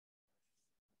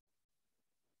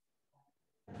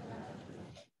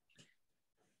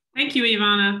Thank you,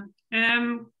 Ivana.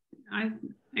 I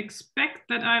expect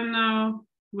that I'm now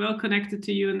well connected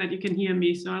to you and that you can hear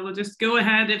me. So I will just go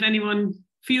ahead. If anyone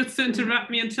feels to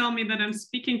interrupt me and tell me that I'm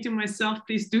speaking to myself,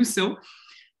 please do so.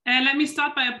 Let me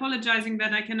start by apologizing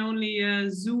that I can only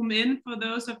zoom in for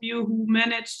those of you who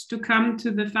managed to come to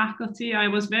the faculty. I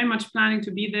was very much planning to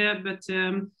be there, but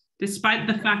despite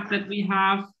the fact that we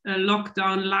have a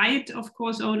lockdown light, of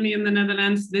course, only in the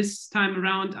Netherlands, this time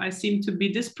around, I seem to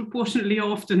be disproportionately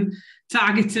often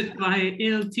targeted by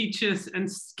ill teachers and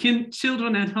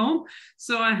children at home.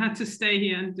 So I had to stay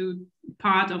here and do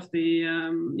part of the,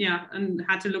 and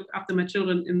had to look after my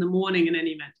children in the morning in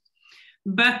any event.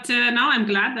 But now I'm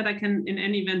glad that I can, in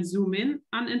any event, zoom in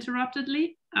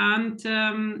uninterruptedly. And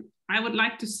I would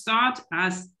like to start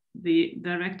as the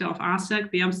director of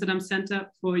ACELG, the Amsterdam Center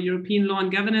for European Law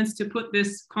and Governance, to put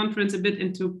this conference a bit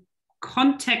into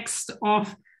context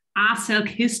of ACELG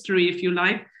history, if you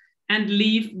like, and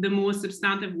leave the more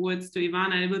substantive words to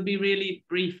Ivana. It will be really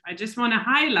brief. I just want to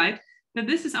highlight that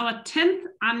this is our 10th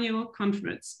annual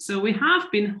conference. So we have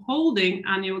been holding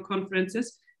annual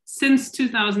conferences since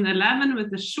 2011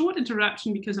 with a short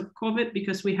interruption because of COVID,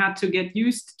 because we had to get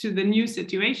used to the new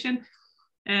situation,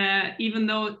 even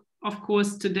though, of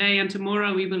course, today and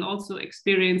tomorrow we will also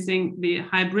experiencing the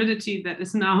hybridity that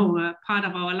is now part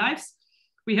of our lives.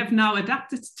 We have now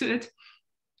adapted to it.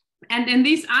 And in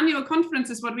these annual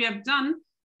conferences, what we have done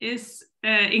is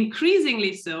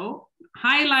increasingly so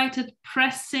highlighted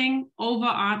pressing,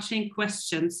 overarching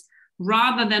questions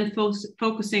rather than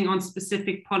focusing on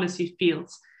specific policy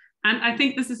fields. And I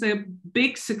think this is a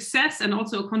big success and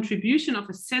also a contribution of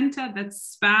a center that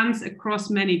spans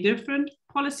across many different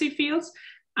policy fields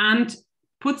and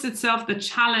puts itself the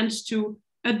challenge to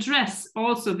address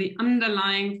also the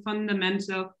underlying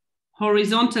fundamental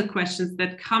horizontal questions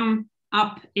that come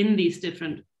up in these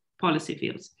different policy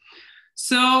fields.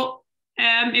 So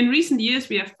in recent years,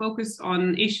 we have focused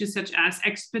on issues such as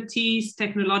expertise,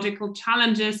 technological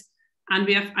challenges, and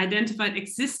we have identified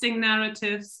existing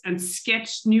narratives and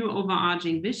sketched new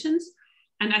overarching visions.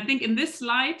 And I think in this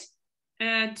slide,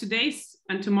 today's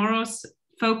and tomorrow's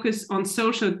focus on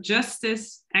social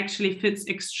justice actually fits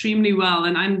extremely well.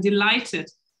 And I'm delighted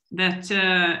that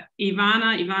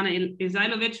Ivana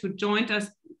Izailovic, who joined us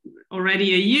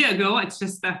already a year ago, it's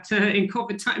just that in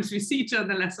COVID times we see each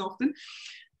other less often,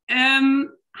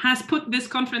 has put this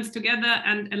conference together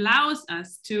and allows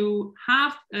us to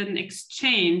have an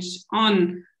exchange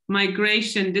on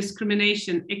migration,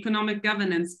 discrimination, economic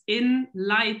governance in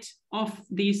light of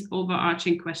these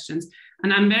overarching questions.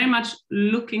 And I'm very much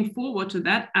looking forward to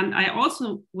that. And I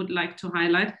also would like to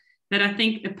highlight that I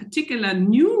think a particular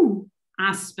new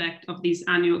aspect of these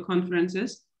annual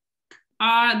conferences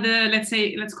are the,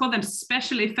 let's call them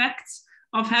special effects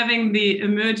of having the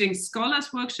Emerging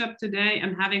Scholars Workshop today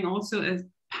and having also a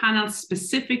panel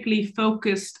specifically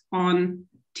focused on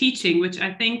teaching, which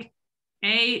I think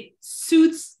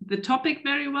suits the topic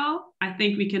very well. I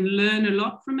think we can learn a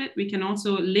lot from it. We can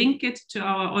also link it to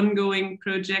our ongoing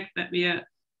project that we are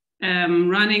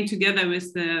running together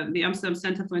with the Amsterdam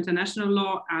Center for International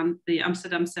Law and the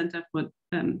Amsterdam Center for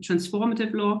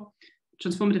Transformative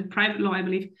Private Law, I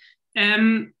believe,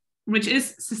 which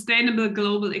is Sustainable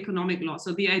Global Economic Law.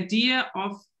 So the idea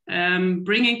of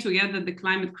bringing together the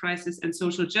climate crisis and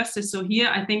social justice. So here,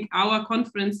 I think our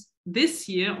conference this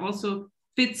year also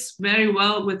fits very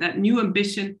well with that new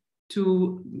ambition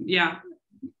to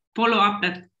follow up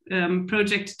that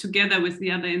project together with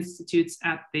the other institutes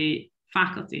at the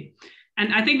faculty.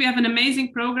 And I think we have an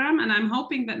amazing program, and I'm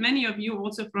hoping that many of you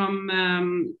also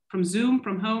from Zoom,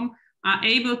 from home, are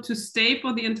able to stay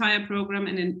for the entire program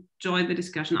and enjoy the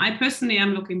discussion. I personally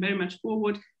am looking very much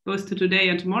forward both to today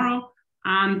and tomorrow.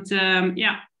 And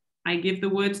I give the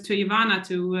words to Ivana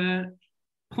to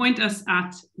point us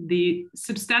at the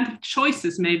substantive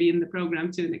choices maybe in the program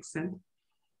to an extent.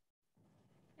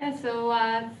 Yeah,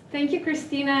 so thank you,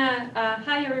 Christina.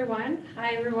 Hi, everyone.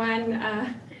 Hi,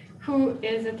 everyone who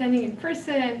is attending in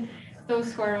person,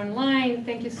 those who are online.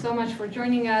 Thank you so much for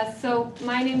joining us. So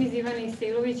my name is Ivana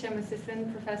Izailovic. I'm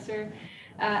assistant professor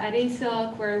at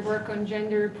ACELG, where I work on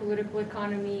gender, political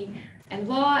economy, and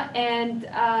law. And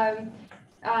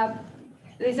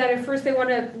they said at first they want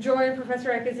to join Professor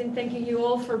Eckes in thanking you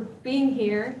all for being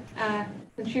here,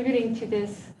 contributing to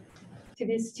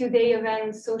this two-day event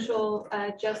on social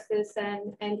justice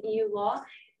and EU law.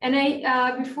 And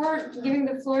I, before giving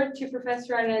the floor to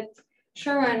Professor Annette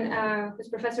Schrauwen, who's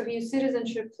Professor of EU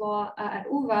Citizenship Law at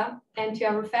UvA, and to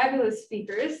our fabulous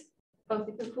speakers, both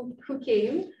who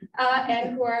came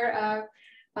and who are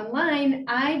online,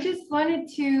 I just wanted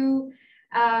to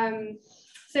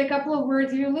say a couple of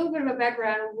words, give you a little bit of a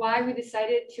background on why we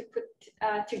decided to put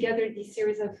together this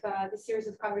series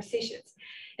of conversations.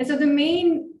 And so the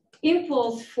main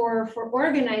impulse for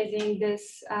organizing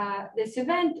this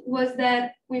event was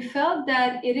that we felt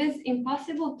that it is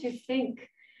impossible to think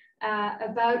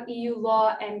about EU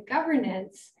law and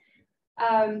governance,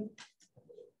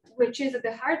 which is at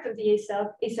the heart of the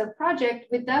ACELG project,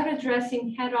 without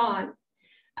addressing head-on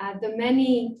the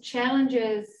many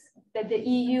challenges that the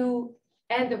EU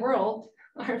and the world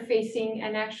are facing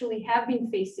and actually have been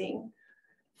facing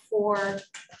for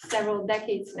several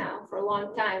decades now, for a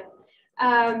long time.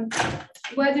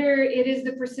 Whether it is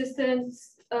the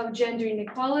persistence of gender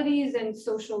inequalities and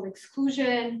social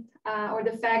exclusion, or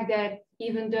the fact that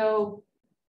even though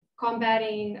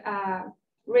combating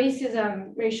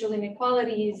racism, racial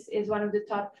inequalities is one of the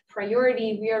top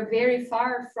priority, we are very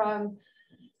far from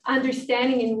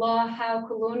understanding in law how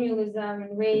colonialism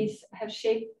and race have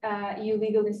shaped EU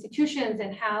legal institutions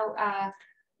and how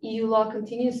EU law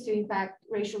continues to impact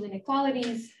racial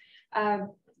inequalities.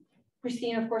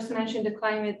 Christine, of course, mentioned the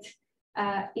climate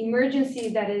emergency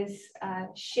that is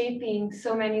shaping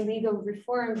so many legal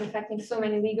reforms, affecting so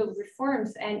many legal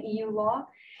reforms and EU law.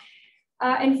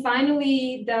 And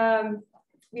finally,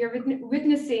 we are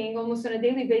witnessing almost on a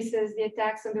daily basis the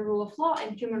attacks on the rule of law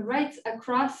and human rights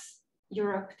across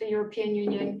Europe, the European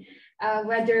Union,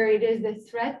 whether it is the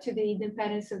threat to the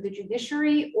independence of the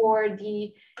judiciary or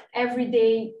the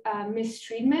everyday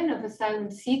mistreatment of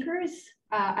asylum seekers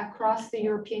across the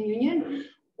European Union,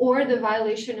 or the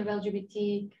violation of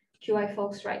LGBTQI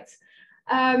folks' rights.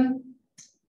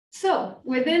 So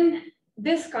within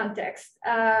this context,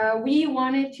 we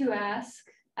wanted to ask,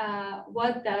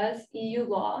 what does EU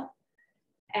law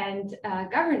and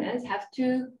governance have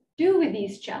to do with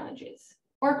these challenges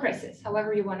or crisis,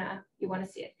 however you wanna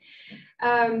see it?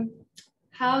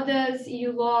 How does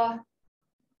EU law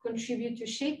contribute to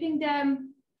shaping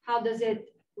them? How does it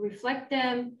reflect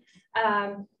them?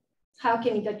 How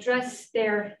can it address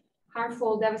their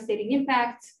harmful, devastating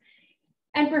impacts?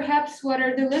 And perhaps what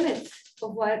are the limits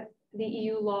of what the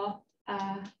EU law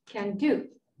can do?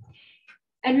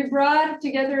 And we brought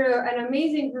together an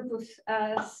amazing group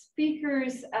of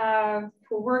speakers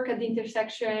who work at the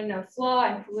intersection of law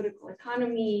and political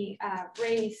economy,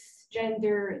 race,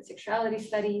 gender, and sexuality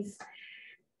studies.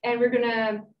 And we're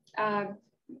gonna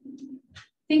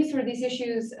think through these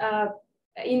issues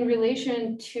in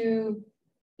relation to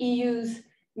EU's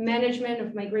management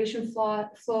of migration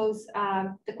flows,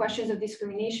 the questions of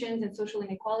discriminations and social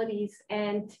inequalities,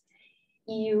 and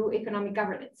EU economic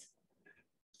governance.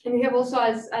 And we have also,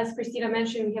 as Christina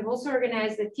mentioned, we have also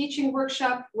organized a teaching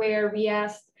workshop where we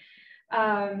asked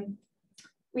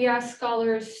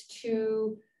scholars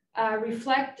to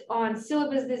reflect on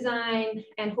syllabus design,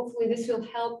 and hopefully this will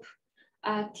help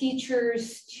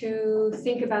teachers to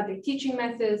think about their teaching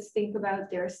methods, think about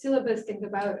their syllabus, think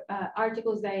about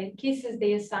articles and cases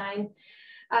they assign.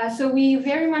 So we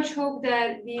very much hope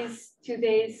that these 2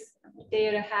 days, day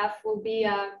and a half, will be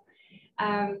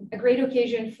a great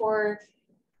occasion for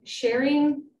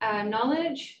sharing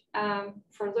knowledge,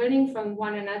 for learning from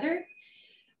one another.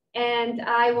 And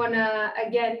I wanna,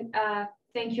 again,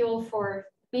 thank you all for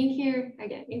being here,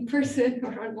 again, in person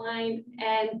or online.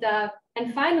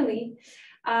 And finally,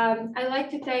 I'd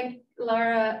like to thank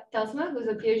Laura Telsma, who's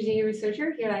a PhD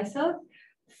researcher here at ACELG,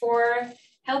 for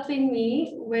helping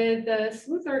me with the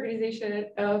smooth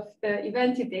organization of the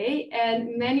event today.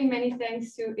 And many, many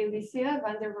thanks to Alicia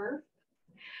van der Werf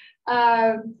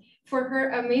for her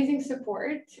amazing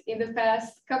support in the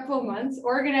past couple of months.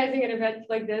 Organizing an event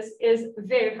like this is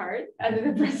very hard under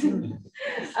the present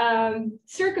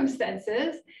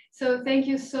circumstances. So thank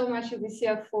you so much,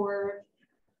 Alicia, for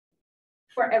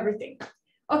everything.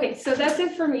 Okay, so that's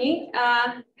it for me.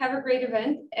 Have a great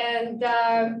event, and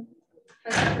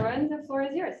Schrauwen, the floor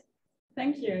is yours.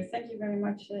 Thank you very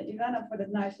much, Ivana, for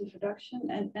that nice introduction,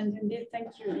 and indeed thank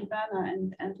you, Ivana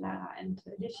and Lara and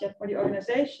Alicia, for the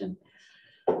organization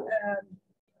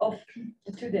of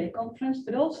the two-day conference,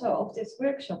 but also of this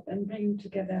workshop and bringing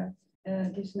together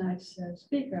these nice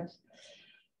speakers.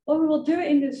 What we will do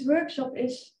in this workshop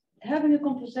is having a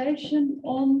conversation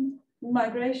on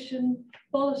migration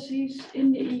policies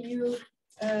in the EU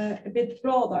a bit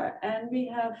broader. And we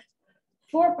have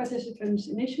 4 participants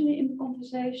initially in the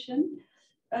conversation,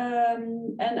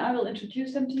 and I will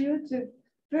introduce them to you. The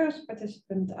first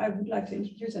participant I would like to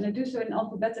introduce, and I do so in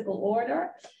alphabetical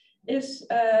order, is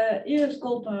Iris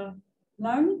Goldner.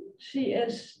 She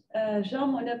is Jean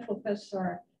Monnet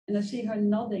Professor, and I see her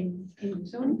nodding in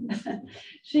Zoom.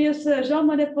 She is Jean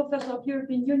Monnet Professor of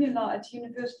European Union Law at the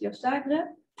University of Zagreb.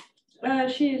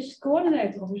 She is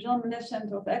coordinator of the Jean Monnet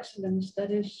Center of Excellence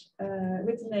that is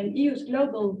with the name EU's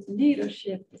Global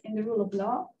Leadership in the Rule of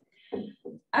Law.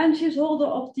 And she's holder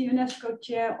of the UNESCO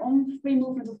Chair on Free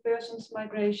Movement of Persons,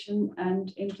 Migration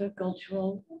and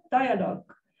Intercultural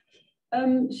Dialogue.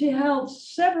 She held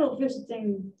several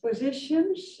visiting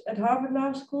positions at Harvard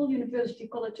Law School, University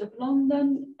College of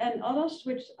London, and others,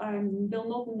 which I will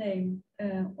not name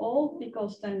all,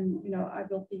 because then I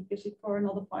will be busy for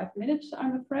another 5 minutes,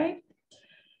 I'm afraid.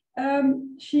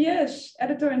 She is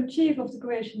editor-in-chief of the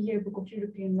Croatian Yearbook of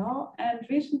European Law, and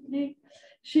recently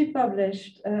she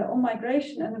published on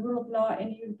migration and the rule of law in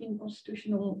the European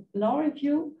Constitutional Law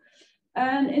Review.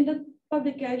 And in the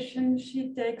publication,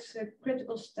 she takes a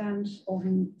critical stance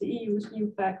on the EU's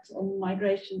new pact on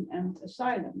migration and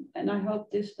asylum. And I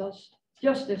hope this does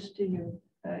justice to you,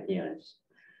 Iris.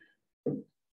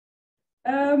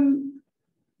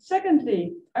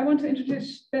 Secondly, I want to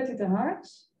introduce Betty de Hart,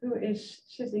 who is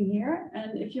sitting here.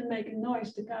 And if you make a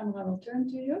noise, the camera will turn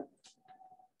to you.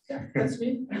 Yeah, that's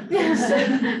me.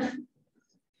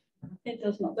 It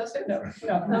does not. Does it? No.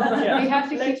 Yeah. We have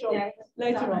to later on.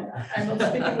 Later on. I'm not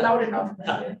speaking loud enough.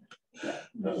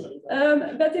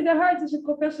 Betty de Hart is a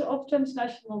professor of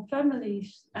transnational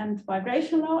families and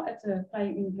migration law at the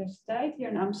Vrije Universiteit here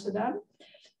in Amsterdam,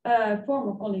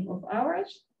 former colleague of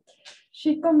ours.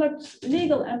 She conducts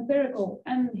legal, empirical,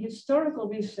 and historical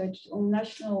research on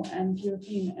national and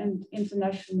European and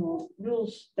international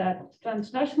rules that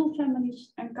transnational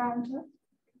families encounter.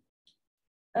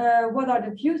 What are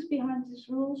the views behind these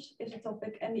rules is a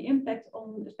topic, and the impact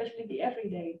on especially the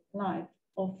everyday life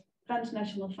of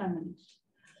transnational families.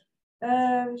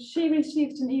 She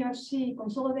received an ERC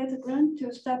consolidated grant to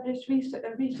establish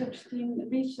a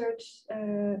research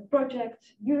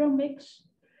project Euromix,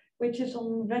 which is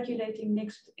on regulating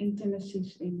mixed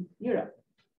intimacies in Europe.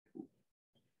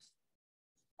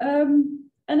 And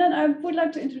then I would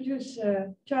like to introduce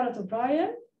Charlotte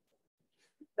O'Brien.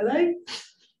 Hello.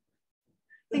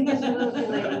 I think it's a little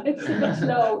delayed. It's a bit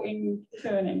slow in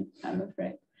turning, I'm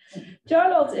afraid.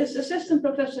 Charlotte is assistant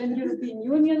professor in European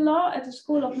Union law at the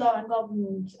School of Law and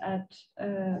Government at,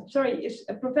 is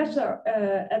a professor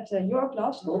at York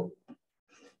Law School.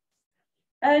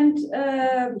 And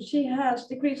she has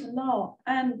degrees in law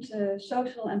and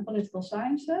social and political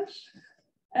sciences,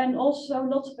 and also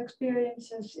lots of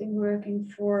experiences in working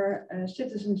for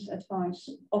citizens' advice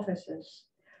offices.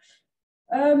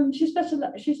 She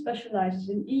specializes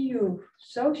in EU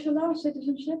social law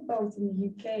citizenship, both in the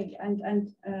UK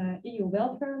and EU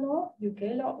welfare law,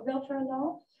 UK welfare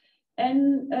law.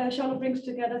 And Charlotte brings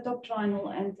together doctrinal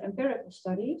and empirical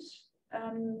studies.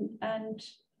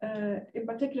 In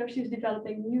particular, she's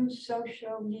developing new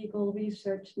socio-legal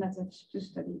research methods to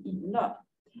study EU law.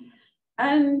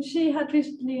 And she had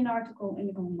recently an article in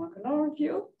the Common Market Law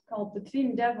Review called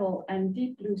Between Devil and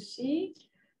Deep Blue Sea,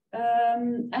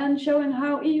 and showing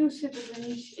how EU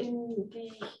citizens in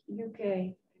the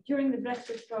UK during the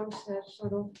Brexit process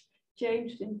sort of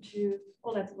changed into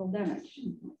collateral damage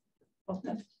of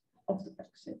the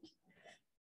Brexit.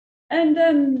 And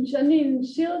then Janine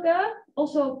Silga,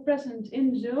 also present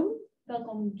in Zoom.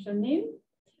 Welcome, Janine.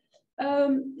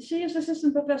 She is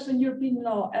assistant professor in European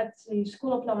law at the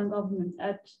School of Law and Government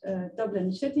at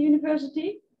Dublin City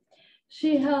University.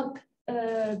 She held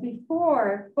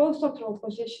before postdoctoral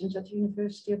positions at the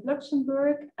University of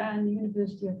Luxembourg and the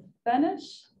University of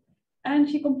Venice. And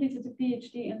she completed a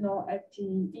PhD in law at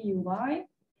the EUI.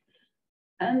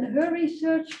 And her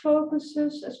research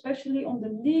focuses especially on the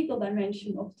legal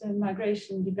dimension of the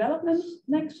migration development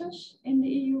nexus in the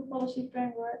EU policy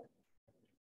framework.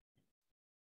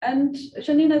 And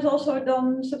Janine has also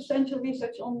done substantial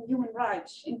research on human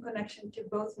rights in connection to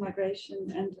both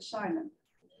migration and asylum.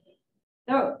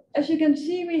 Now, as you can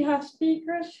see, we have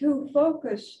speakers who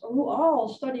all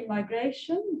study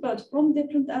migration, but from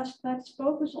different aspects,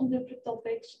 focus on different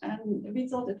topics. And we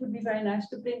thought it would be very nice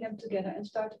to bring them together and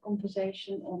start a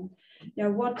conversation on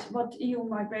what EU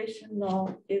migration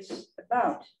law is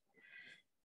about.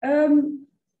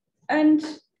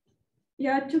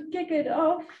 To kick it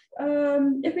off,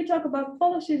 if we talk about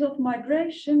policies of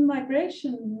migration,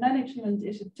 migration management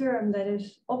is a term that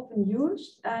is often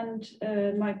used, and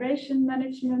migration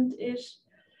management is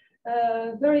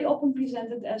very often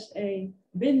presented as a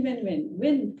win-win-win.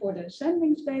 Win for the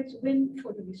sending states, win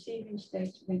for the receiving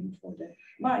states, win for the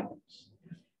migrants.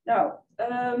 Now,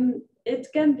 it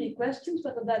can be questioned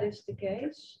whether that is the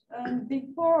case.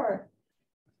 Before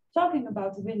talking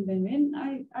about the win-win-win,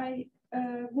 I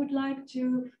would like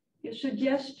to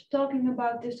suggest talking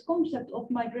about this concept of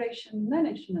migration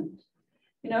management.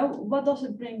 What does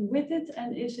it bring with it,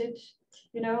 and is it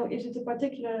a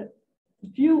particular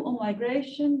view on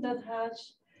migration that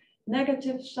has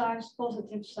negative sides,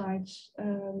 positive sides.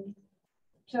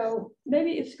 So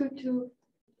maybe it's good to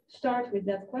start with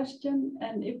that question.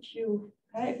 And if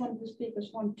one of the speakers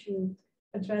want to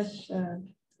address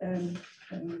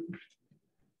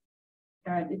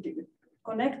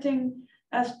connecting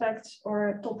aspects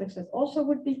or topics, that also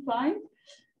would be fine.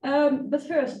 But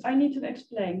first, I need to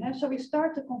explain. So we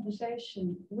start the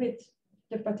conversation with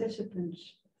the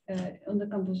participants on the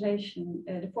conversation,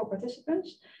 the 4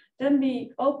 participants. Then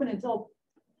we open it up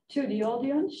to the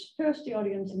audience, first the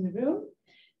audience in the room,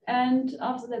 and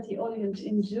after that the audience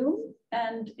in Zoom.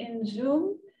 And in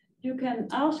Zoom, you can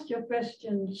ask your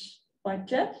questions by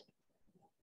chat.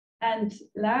 And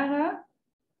Lara,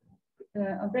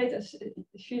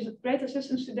 she's a great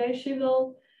assistant today. She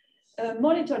will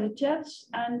monitor the chats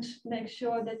and make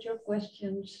sure that your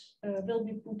questions will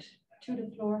be put to the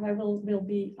floor. Will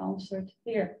be answered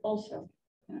here also,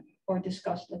 or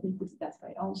discussed. Let me put it that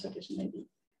way. Answered is maybe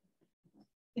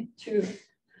too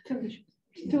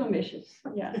ambitious.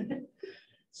 Yeah.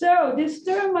 So this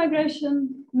term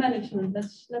migration management.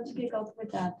 Let's kick off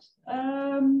with that.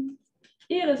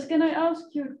 Iris, can I ask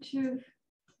you to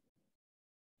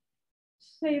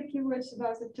say a few words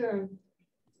about the term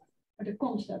or the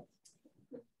concept?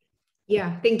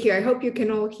 Yeah, thank you. I hope you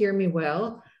can all hear me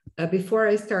well. Before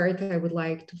I start, I would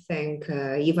like to thank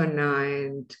Ivana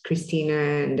and Christina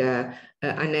and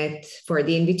Annette for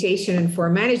the invitation and for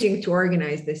managing to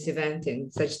organize this event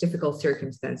in such difficult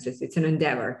circumstances. It's an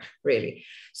endeavor, really.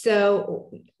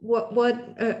 So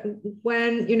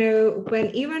when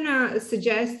Ivana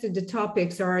suggested the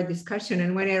topics or our discussion,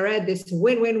 and when I read this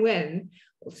win-win-win,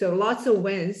 so lots of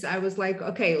wins, I was like,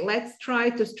 okay, let's try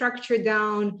to structure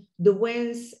down the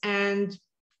wins and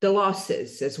the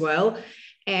losses as well.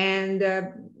 And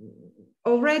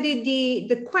already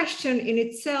the question in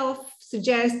itself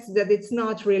suggests that it's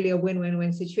not really a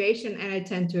win-win-win situation, and I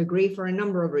tend to agree for a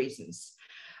number of reasons.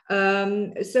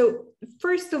 So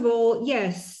first of all,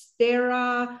 yes, there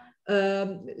are,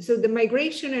 so the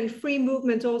migration and free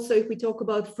movement also, if we talk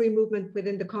about free movement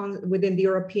within the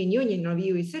European Union of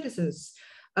EU citizens,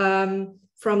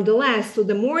 from the less to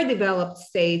the more developed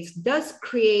states does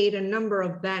create a number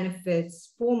of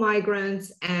benefits for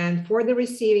migrants and for the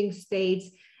receiving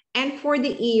states and for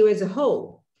the EU as a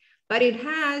whole. But it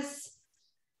has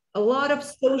a lot of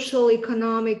social,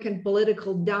 economic, and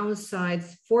political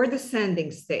downsides for the sending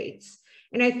states.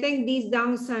 And I think these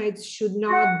downsides should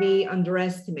not be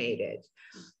underestimated.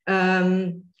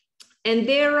 And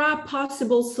there are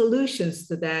possible solutions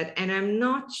to that. And I'm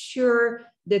not sure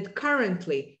that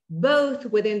currently, both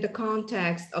within the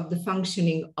context of the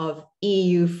functioning of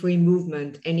EU free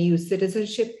movement and EU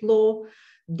citizenship law,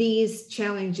 these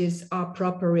challenges are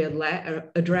properly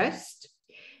addressed.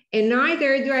 And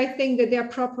neither do I think that they are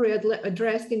properly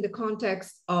addressed in the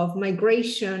context of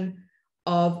migration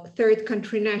of third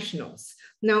country nationals.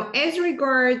 Now, as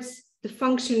regards the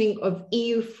functioning of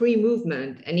EU free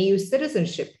movement and EU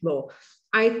citizenship law,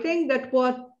 I think that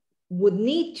what would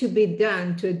need to be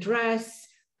done to address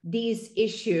these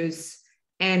issues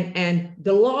and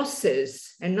the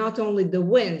losses, and not only the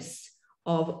wins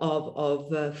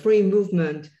of free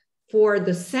movement for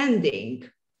the sending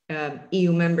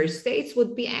EU member states,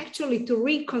 would be actually to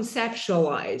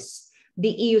reconceptualize the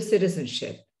EU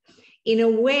citizenship in a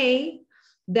way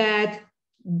that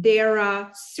there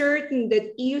are certain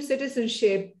that EU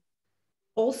citizenship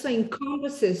also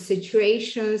encompasses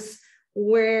situations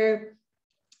where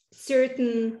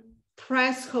certain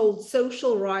threshold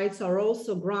social rights are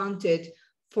also granted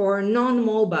for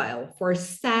non-mobile, for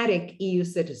static EU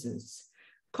citizens.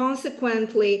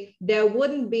 Consequently, there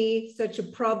wouldn't be such a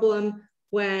problem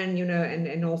when,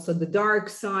 and also the dark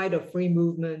side of free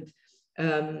movement,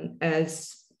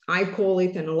 as I call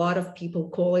it, and a lot of people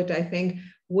call it, I think,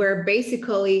 where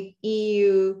basically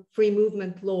EU free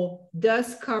movement law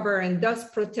does cover and does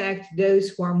protect those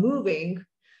who are moving,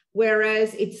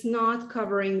 whereas it's not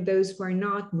covering those who are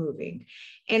not moving.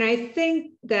 And I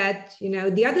think that,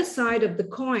 the other side of the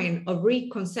coin of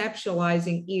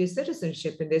reconceptualizing EU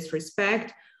citizenship in this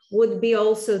respect would be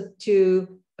also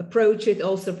to approach it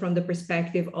also from the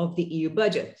perspective of the EU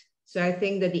budget. So I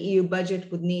think that the EU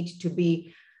budget would need to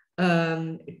be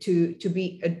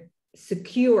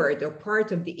secured, or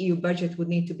part of the EU budget would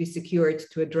need to be secured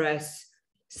to address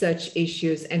such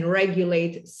issues and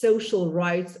regulate social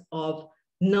rights of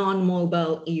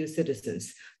non-mobile EU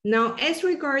citizens. Now, as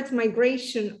regards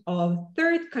migration of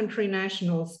third country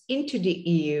nationals into the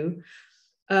EU,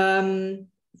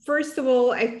 first of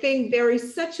all, I think there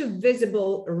is such a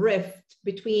visible rift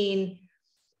between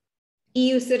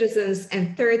EU citizens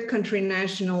and third country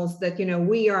nationals that,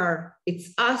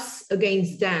 it's us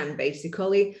against them,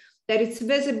 basically, that it's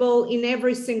visible in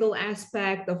every single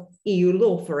aspect of EU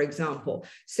law, for example.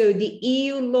 So the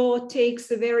EU law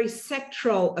takes a very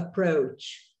sectoral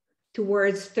approach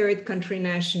towards third country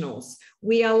nationals.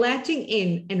 We are letting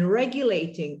in and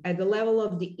regulating at the level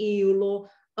of the EU law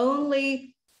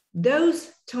only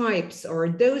those types or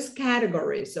those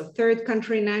categories of third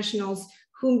country nationals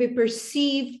whom we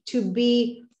perceive to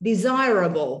be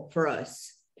desirable for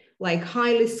us, like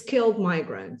highly skilled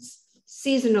migrants,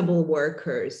 seasonal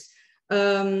workers,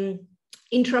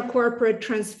 intra-corporate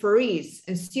transferees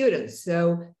and students,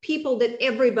 so people that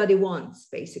everybody wants,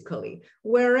 basically.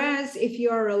 Whereas if you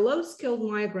are a low-skilled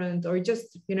migrant or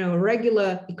just a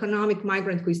regular economic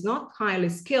migrant who is not highly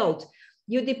skilled,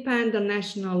 you depend on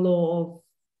national law of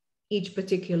each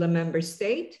particular member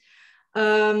state.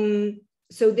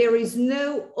 So there is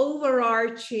no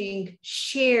overarching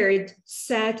shared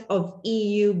set of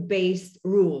EU-based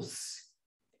rules.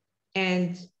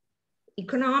 And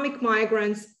economic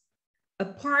migrants,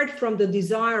 apart from the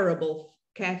desirable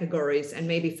categories and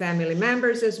maybe family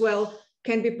members as well,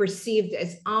 can be perceived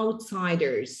as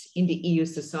outsiders in the EU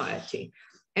society.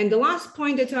 And the last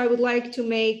point that I would like to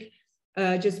make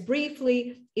just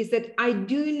briefly is that I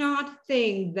do not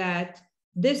think that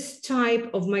this type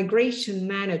of migration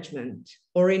management,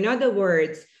 or in other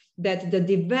words, that the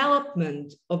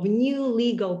development of new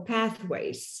legal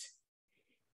pathways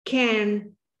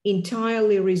can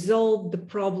entirely resolve the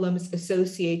problems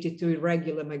associated to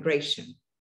irregular migration.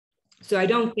 So I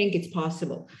don't think it's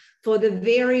possible, for the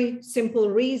very simple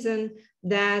reason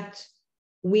that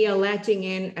we are letting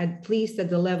in, at least at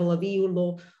the level of EU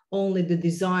law, only the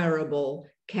desirable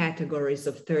categories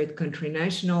of third country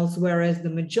nationals, whereas the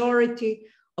majority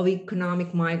of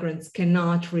economic migrants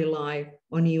cannot rely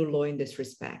on EU law in this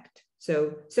respect.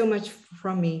 So much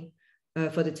from me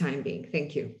for the time being.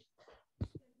 Thank you.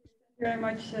 Very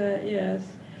much, yes.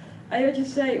 I would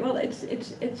just say, well, it's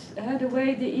the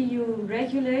way the EU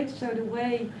regulates, so the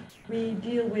way we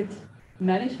deal with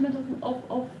management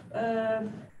of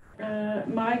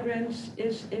migrants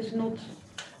is not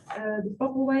the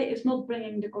proper way, is not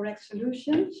bringing the correct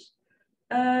solutions.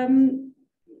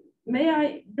 May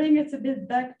I bring it a bit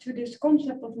back to this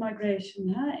concept of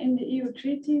migration? Huh? In the EU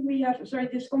treaty, we have,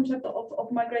 this concept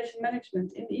of migration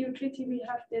management. In the EU treaty, we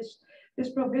have this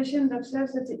provision that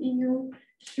says that the EU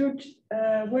should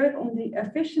work on the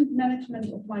efficient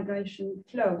management of migration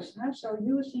flows. Huh? So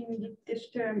using this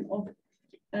term of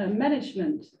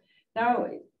management. Now,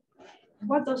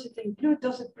 what does it include?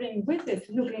 Does it bring with it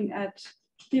looking at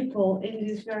people in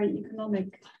this very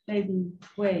economic, maybe,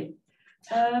 way?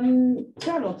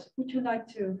 Charlotte, would you like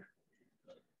to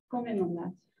comment on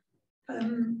that?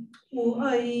 Well,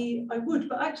 I would,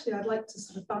 but actually I'd like to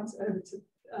sort of bounce it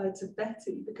over to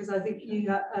Betty, because I think you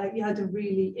had a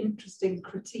really interesting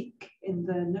critique in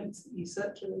the notes that you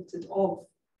circulated of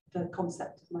the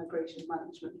concept of migration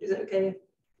management. Is it okay?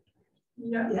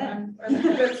 Yeah. I'm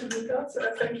glad to do that.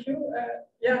 Thank you.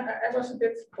 Yeah, I was a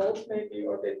bit bold, maybe,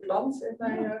 or a bit blunt in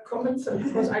my comments,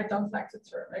 because I don't like the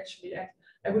term, actually.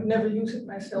 I would never use it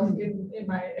myself in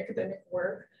my academic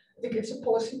work. I think it's a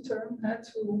policy term,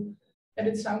 and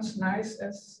it sounds nice,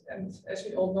 and as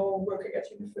we all know, working at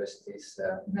universities,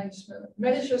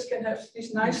 managers can have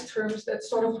these nice terms that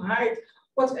sort of hide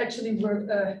what's actually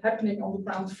happening on the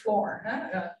ground floor.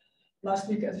 Last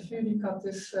week at VU, we got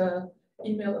this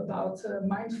email about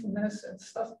mindfulness and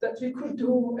stuff that we could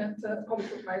do, and a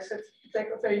colleague of mine said, take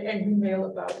a very angry mail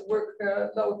about the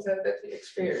workload that we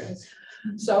experience.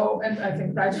 So, and I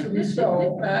think rightfully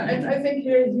so. And I think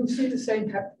here you see the same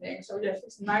happening. So yes,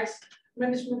 it's nice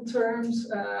management terms,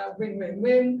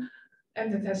 win-win-win,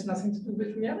 and it has nothing to do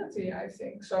with reality, I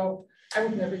think. So I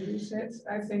would never use it.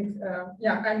 I think,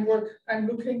 yeah, I'm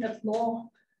looking at law.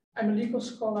 I'm a legal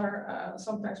scholar.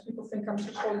 Sometimes people think I'm a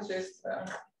sociologist,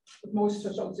 but most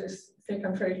sociologists think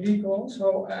I'm very legal.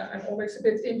 So I'm always a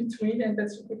bit in between, and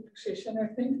that's a good position, I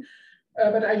think.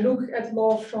 But I look at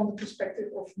law from the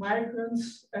perspective of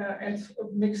migrants and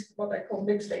what I call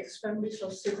mixed status families, so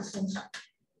citizens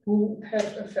who have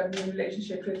a family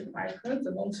relationship with a migrant,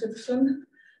 a non-citizen.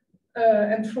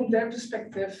 And from their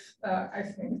perspective, I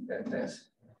think that there's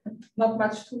not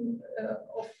much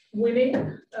of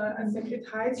winning. I think it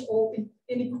hides all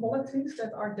inequalities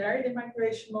that are there in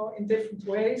migration law in different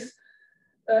ways.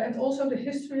 And also the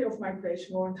history of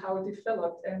migration law and how it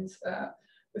developed. And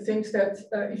the things that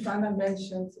Ivana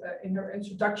mentioned in her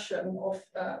introduction of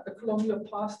the colonial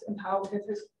past and how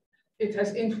it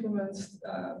has influenced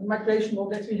the migration law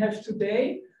that we have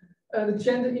today, the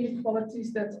gender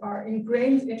inequalities that are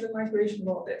ingrained in the migration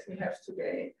law that we have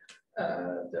today,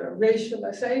 the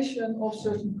racialization of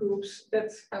certain groups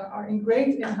that are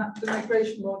ingrained in the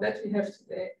migration law that we have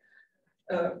today.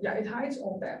 Yeah, it hides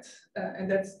all that,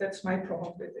 and that's my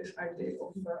problem with this idea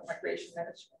of migration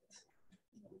management.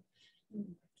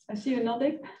 I see you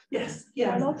nodding. Yes,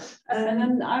 yeah. And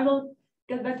then I will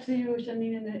get back to you,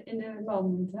 Janine, in a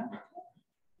moment. Huh?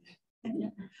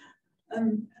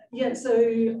 Yeah, so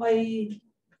I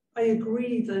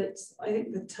agree that I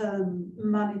think the term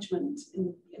management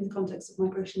in the context of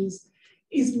migration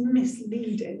is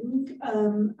misleading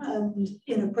and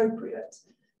inappropriate.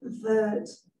 That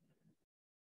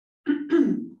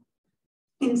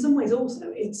in some ways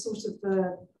also it's sort of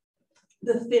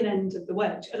the thin end of the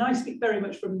wedge. And I speak very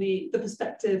much from the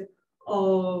perspective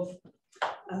of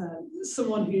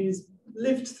someone who's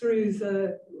lived through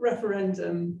the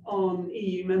referendum on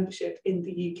EU membership in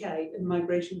the UK and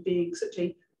migration being such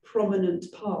a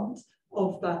prominent part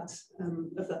of that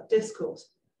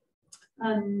discourse.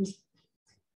 And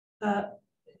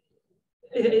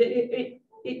it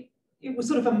was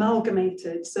sort of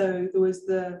amalgamated. So there was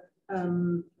the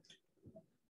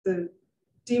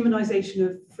demonization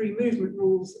of free movement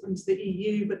rules under the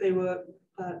EU, but they were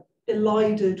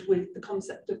elided with the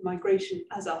concept of migration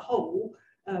as a whole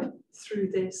through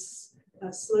this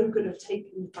slogan of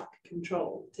taking back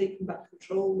control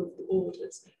of the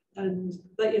borders. And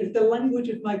the language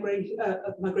of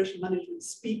migration management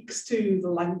speaks to the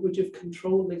language of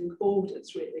controlling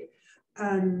borders, really,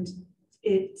 and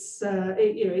it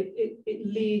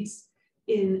leads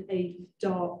in a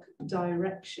dark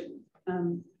direction.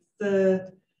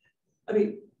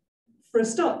 For a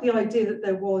start, the idea that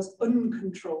there was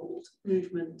uncontrolled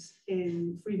movement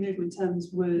in free movement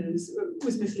terms was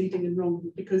misleading and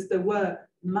wrong, because there were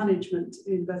management,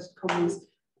 in inverted commas,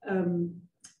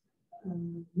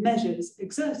 measures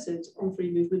exerted on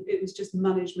free movement. It was just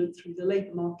management through the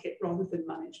labour market rather than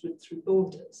management through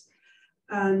borders.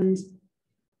 And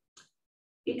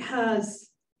it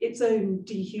has its own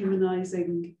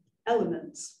dehumanising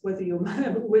elements, whether you're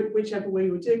whichever way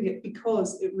you're doing it,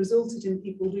 because it resulted in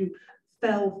people who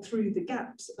fell through the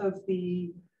gaps of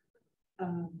the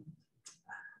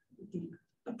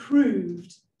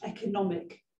approved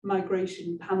economic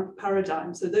migration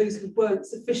paradigm. So those who weren't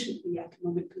sufficiently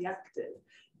economically active,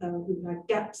 who had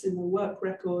gaps in their work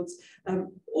records,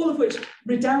 all of which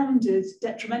redounded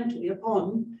detrimentally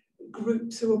upon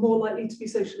groups who are more likely to be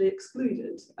socially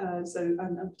excluded, and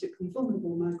particularly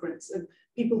vulnerable migrants, and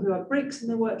people who have breaks in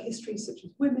their work history, such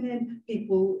as women,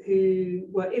 people who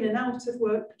were in and out of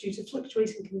work due to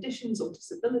fluctuating conditions or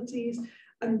disabilities,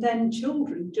 and then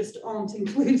children just aren't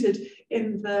included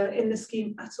in the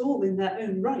scheme at all in their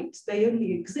own right. They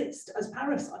only exist as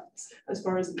parasites as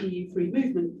far as EU free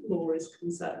movement law is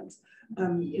concerned.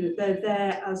 They're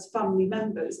there as family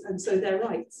members, and so their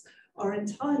rights are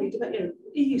entirely,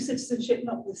 EU citizenship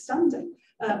notwithstanding,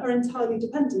 are entirely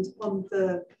dependent upon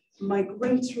the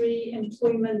migratory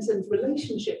employment and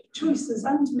relationship choices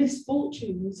and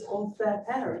misfortunes of their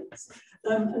parents.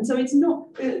 And so it's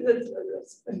not,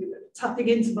 tapping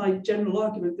into my general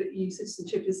argument that EU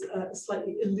citizenship is a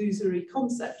slightly illusory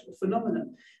concept or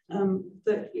phenomenon,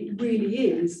 that it really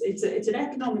is. It's an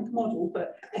economic model,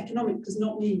 but economic does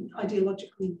not mean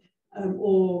ideologically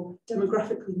or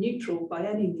demographically neutral by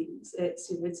any means. There's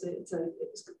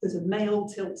a male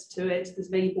tilt to it, there's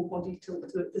an able-bodied tilt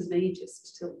to it, there's an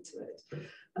ageist tilt to it.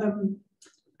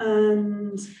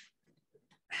 And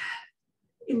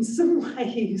in some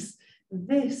ways,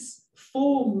 this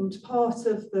formed part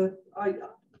of the,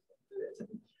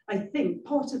 I think,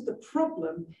 part of the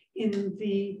problem in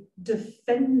the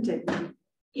defending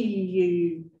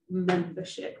EU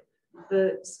membership,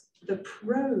 that the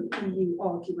pro-EU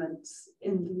arguments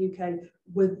in the UK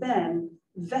were then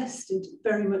vested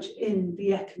very much in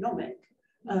the economic,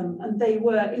 and they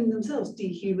were in themselves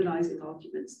dehumanising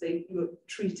arguments. They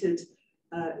treated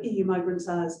EU migrants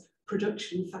as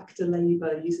production factor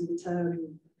labour, using the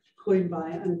term coined by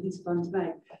Annette van der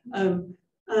Meij.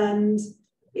 And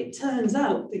it turns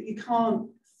out that you can't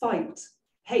fight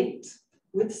hate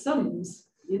with sums,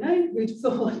 we'd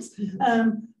thought.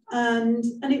 And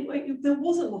there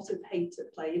was a lot of hate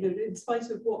at play, in spite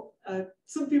of what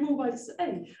some people might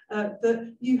say,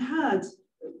 that you had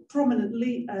prominent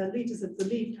leaders of the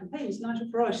Leave campaigns, Nigel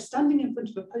Farage, standing in front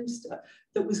of a poster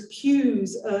that was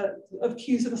queues of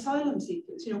asylum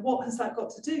seekers. What has that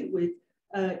got to do with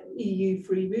EU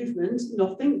free movement?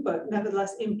 Nothing, but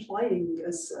nevertheless implying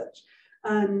as such,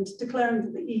 and declaring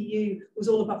that the EU was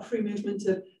all about free movement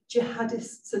of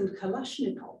jihadists and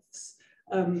Kalashnikovs.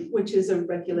 Which is a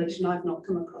regulation I've not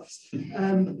come across.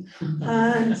 And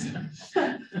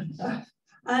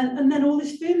then all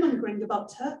this fear-mongering about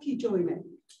Turkey joining.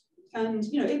 And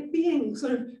it being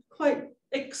sort of quite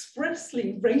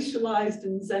expressly racialized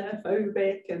and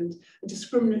xenophobic and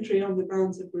discriminatory on the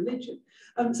grounds of religion.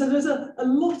 So there's a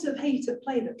lot of hate at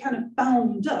play that kind of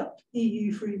bound up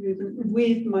EU free movement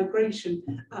with migration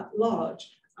at large.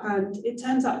 And it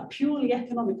turns out a purely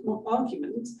economic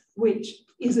argument, which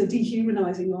is a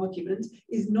dehumanizing argument,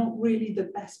 is not really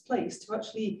the best place to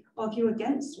actually argue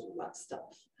against all that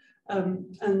stuff.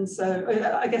 And so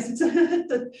I guess it's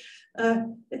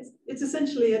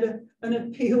essentially an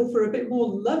appeal for a bit more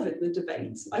love in the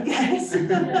debate, I guess.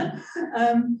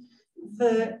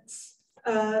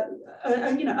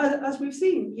 As we've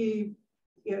seen, you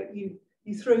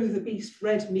throw the beast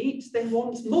red meat, they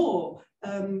want more.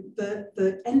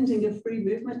 The ending of free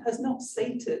movement has not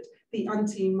sated the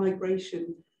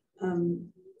anti-migration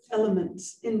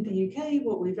elements in the UK.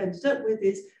 What we've ended up with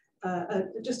is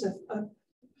just a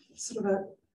sort of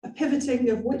a pivoting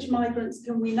of which migrants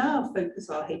can we now focus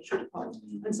our hatred upon.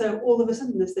 And so all of a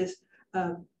sudden there's this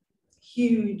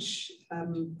huge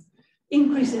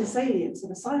increase in salience of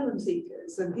asylum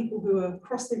seekers and people who are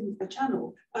crossing the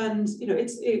channel. And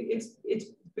it's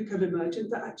become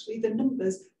emergent that actually the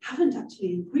numbers haven't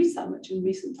actually increased that much in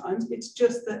recent times. It's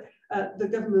just that the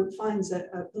government finds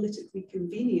it politically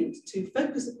convenient to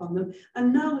focus upon them,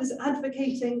 and now is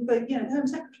advocating, the Home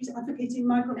Secretary is advocating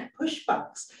migrant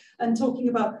pushbacks and talking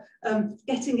about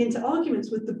getting into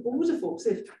arguments with the border force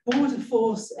if border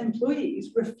force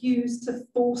employees refuse to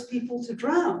force people to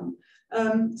drown.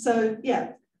 So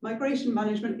yeah, migration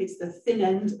management is the thin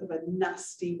end of a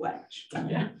nasty wedge.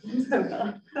 Yeah.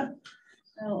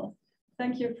 Well,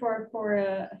 thank you for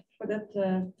that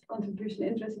contribution,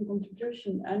 interesting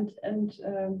contribution, and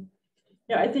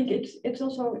yeah, I think it's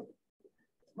also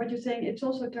what you're saying. It's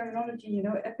also terminology,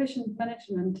 efficient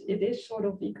management. It is sort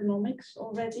of economics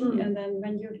already, and then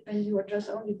when you address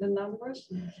only the numbers,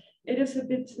 it is a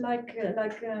bit like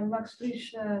Max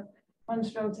Frisch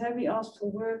once wrote, we asked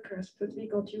for workers, but we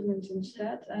got humans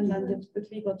instead, and then the "but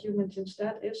we got humans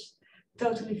instead" is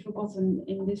totally forgotten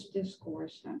in this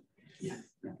discourse. Huh? Yeah.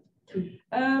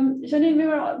 Janine,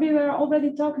 we were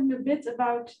already talking a bit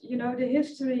about the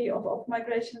history of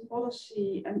migration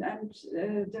policy and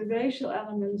the racial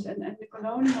elements and the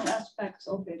colonial aspects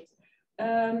of it.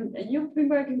 You've been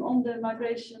working on the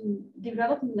migration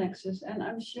development nexus, and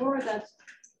I'm sure that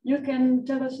you can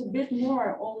tell us a bit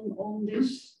more on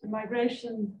this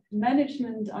migration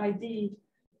management idea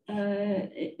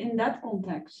in that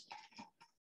context.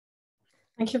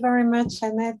 Thank you very much,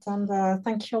 Annette, and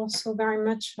thank you also very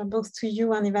much both to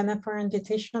you and Ivana for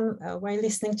invitation. While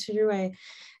listening to you, I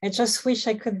just wish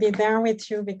I could be there with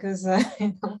you because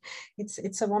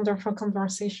it's a wonderful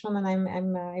conversation,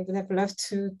 and I would have loved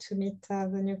to meet the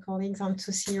new colleagues and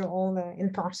to see you all in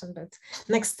person, but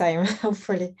next time,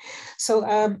 hopefully. So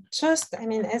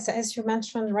as you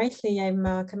mentioned rightly,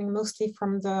 I'm coming mostly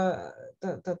from the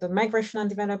migration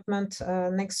and development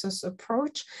nexus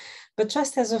approach. But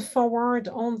just as a forward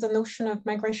on the notion of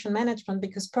migration management,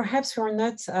 because perhaps we're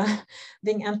not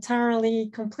being entirely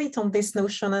complete on this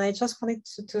notion, and I just wanted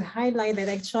to highlight that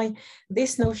actually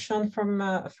this notion from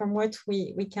what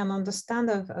we can understand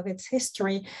of its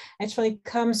history actually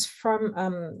comes from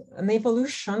an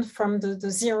evolution from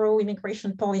the zero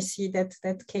immigration policy that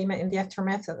came in the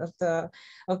aftermath of the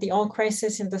oil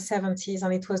crisis in the 70s,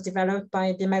 and it was developed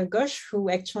by Bimal Ghosh, who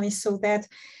actually saw that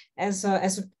as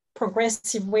a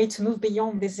progressive way to move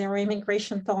beyond the zero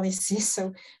immigration policy.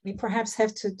 So we perhaps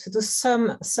have to do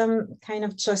some kind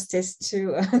of justice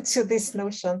to this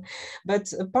notion.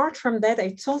 But apart from that,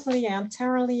 I totally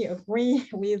entirely agree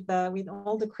with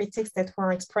all the critics that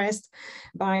were expressed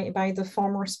by the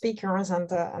former speakers,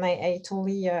 and I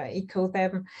totally echo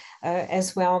them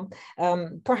as well.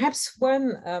 Perhaps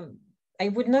one, I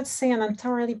would not say an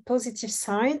entirely positive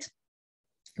side,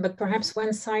 but perhaps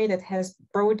one side that has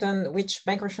broadened, which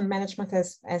migration management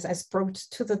has brought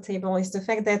to the table, is the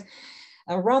fact that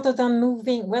rather than an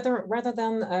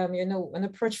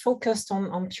approach focused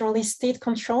on purely state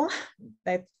control,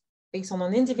 that based on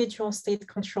an individual state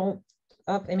control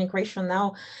of immigration,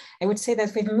 now I would say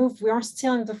that we are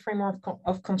still in the framework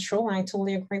of control. And I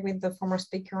totally agree with the former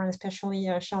speaker, and especially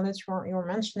Charlotte, you were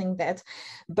mentioning that.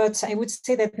 But I would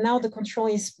say that now the control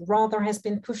has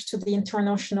been pushed to the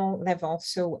international level.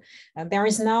 So there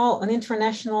is now an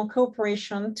international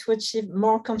cooperation to achieve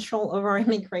more control over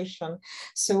immigration.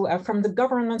 So from the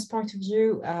government's point of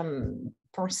view,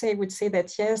 per se would say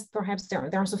that yes, perhaps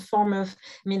there's a form of,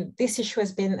 I mean, this issue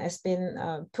has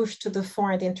been pushed to the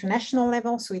fore at the international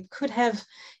level, so it could have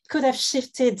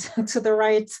shifted to the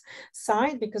right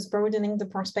side, because broadening the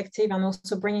perspective and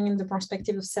also bringing in the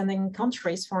perspective of sending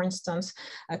countries, for instance,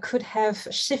 could have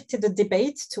shifted the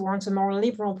debate towards a more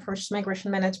liberal approach to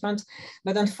migration management.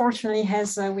 But unfortunately,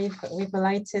 as we've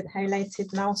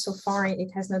highlighted now, so far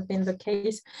it has not been the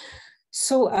case.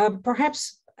 So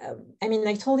perhaps, I mean,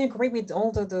 I totally agree with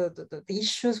all the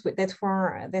issues that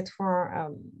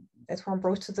were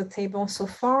brought to the table so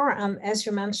far. And as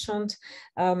you mentioned,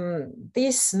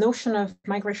 this notion of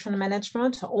migration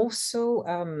management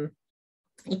also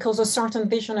equals a certain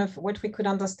vision of what we could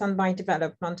understand by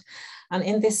development. And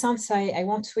in this sense, I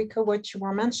want to echo what you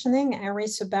were mentioning,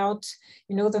 Iris, about,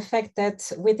 you know, the fact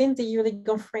that within the EU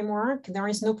legal framework, there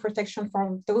is no protection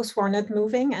for those who are not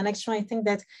moving. And actually, I think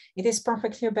that it is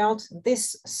perfectly about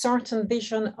this certain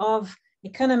vision of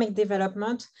economic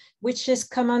development, which is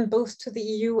common both to the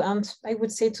EU and I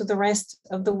would say to the rest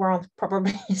of the world,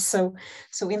 probably. So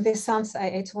in this sense,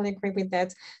 I totally agree with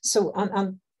that. So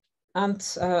on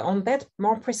that,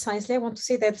 more precisely, I want to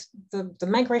say that the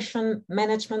migration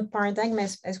management paradigm,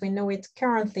 as we know it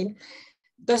currently,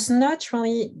 does not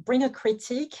really bring a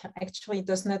critique, actually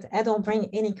does not at all bring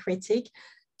any critique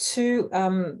to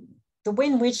the way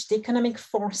in which the economic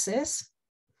forces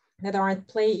that are at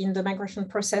play in the migration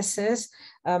processes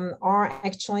are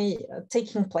actually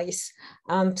taking place.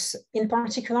 And in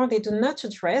particular, they do not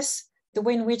address the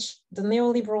way in which the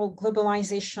neoliberal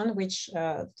globalization,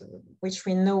 which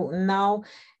we know now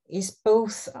is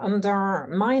both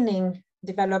undermining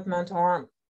development or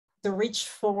the reach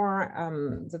for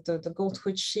the goal to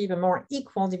achieve a more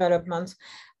equal development,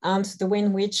 and the way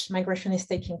in which migration is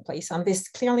taking place. And this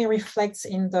clearly reflects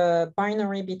in the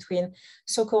binary between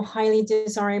so-called highly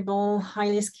desirable,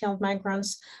 highly skilled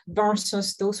migrants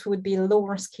versus those who would be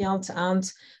lower skilled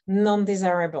and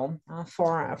non-desirable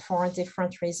for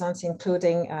different reasons,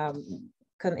 including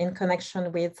in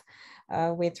connection with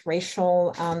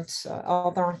racial and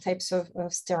other types of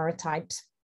stereotypes.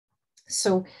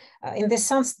 So in this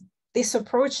sense, this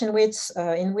approach in which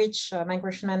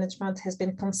migration management has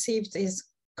been conceived is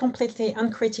completely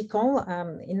uncritical,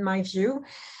 in my view,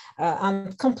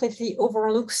 and completely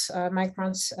overlooks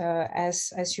migrants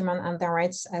as human and their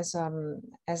rights as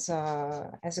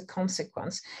a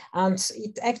consequence. And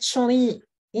it actually,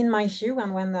 in my view,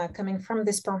 and when coming from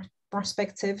this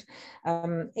perspective,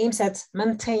 aims at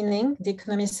maintaining the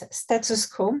economy's status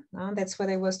quo. That's what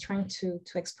I was trying to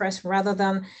express, rather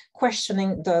than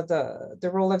questioning the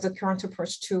role of the current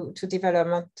approach to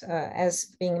development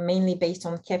as being mainly based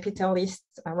on capitalist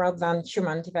rather than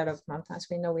human development as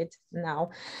we know it now.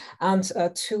 And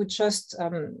to just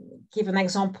give an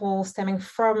example stemming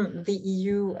from the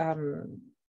EU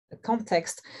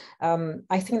context,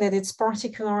 I think that it's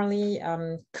particularly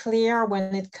clear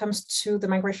when it comes to the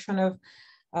migration of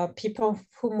people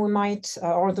whom we might,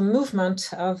 or the movement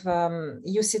of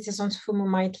EU citizens whom we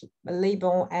might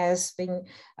label as being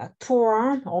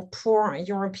poor or poor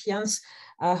Europeans,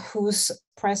 whose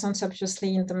presence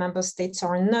obviously in the member states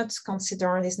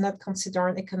is not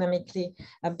considered economically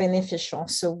beneficial.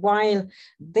 So while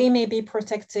they may be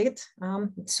protected,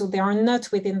 so they are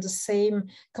not within the same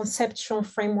conceptual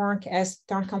framework as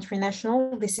third country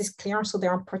national, this is clear. So they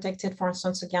are protected, for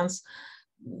instance, against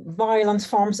violent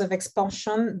forms of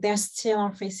expulsion, they still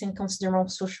are facing considerable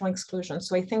social exclusion.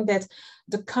 So I think that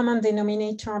the common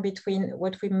denominator between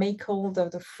what we may call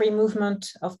the free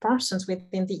movement of persons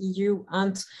within the EU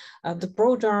and the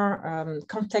broader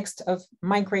context of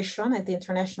migration at the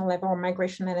international level, or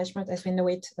migration management as we know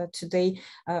it today,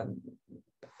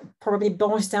 probably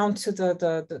boils down to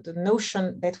the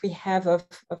notion that we have of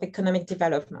economic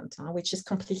development, which is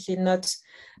completely not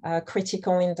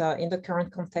critical in the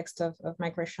current context of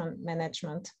migration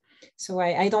management. So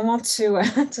I don't want to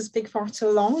to speak for too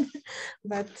long,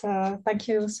 but thank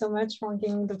you so much for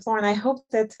giving the floor, and I hope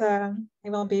that I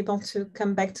will be able to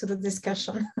come back to the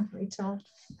discussion later on.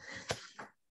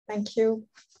 Thank you.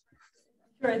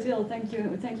 Sure, it will. Thank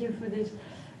you for this.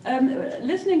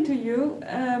 Listening to you,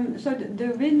 so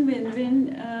the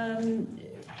win-win-win,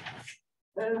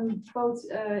 both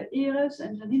Iris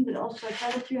and Janine, but also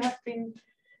Charlotte, you have been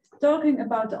talking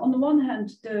about, on the one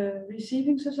hand, the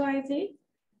receiving society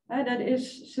that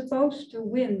is supposed to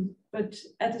win, but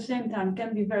at the same time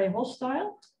can be very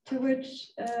hostile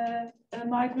towards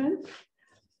migrants,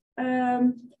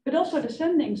 but also the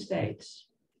sending states.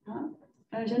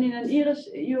 Janine and Iris,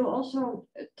 you also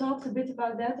talked a bit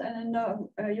about that, and I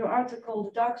know your article,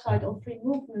 The Dark Side of Free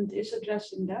Movement, is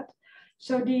addressing that.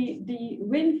 So the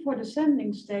win for the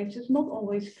sending states is not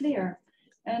always clear.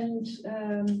 and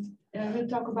we'll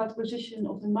talk about the position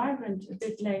of the migrant a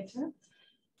bit later.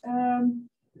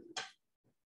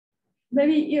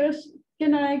 Maybe Iris,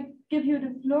 can I give you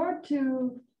the floor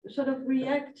to sort of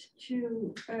react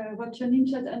to what Janine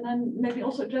said, and then maybe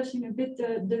also addressing a bit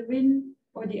the win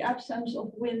or the absence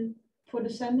of win for the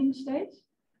sending states?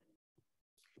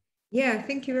 Yeah,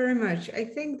 thank you very much. I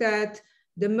think that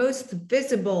the most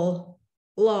visible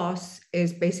loss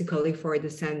is basically for the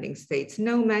sending states,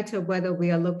 no matter whether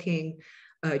we are looking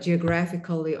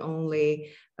geographically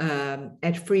only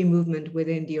at free movement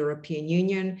within the European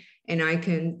Union. And I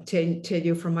can tell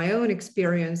you from my own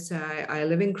experience, I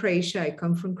live in Croatia. I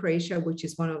come from Croatia, which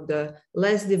is one of the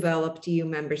less developed EU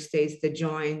member states that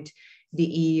joined the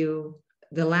EU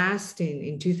the last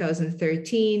in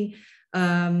 2013.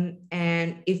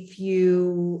 And if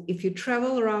you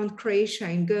travel around Croatia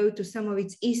and go to some of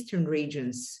its eastern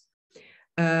regions,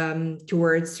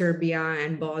 towards Serbia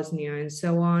and Bosnia and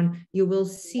so on, you will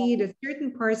see that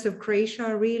certain parts of Croatia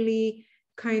are really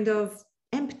kind of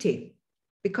empty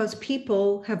because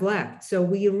people have left.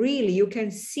 So you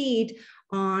can see it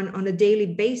on a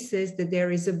daily basis that there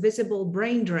is a visible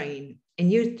brain drain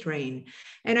and youth drain.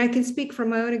 And I can speak from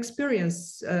my own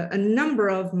experience. A number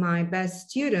of my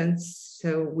best students,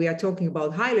 so we are talking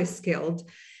about highly skilled,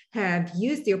 have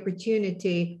used the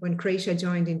opportunity when Croatia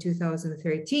joined in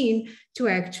 2013 to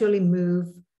actually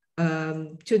move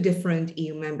to different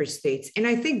EU member states. And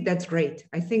I think that's great.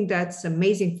 I think that's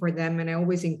amazing for them. And I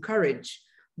always encourage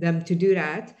them to do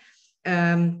that.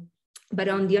 But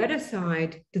on the other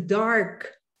side, the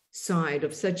dark side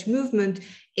of such movement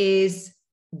is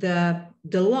the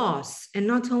loss, and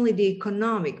not only the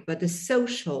economic, but the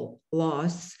social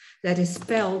loss that is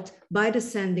felt by the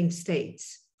sending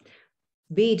states,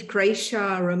 be it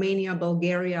Croatia, Romania,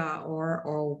 Bulgaria,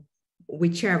 or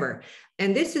whichever.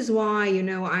 And this is why, you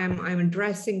know, I'm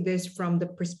addressing this from the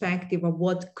perspective of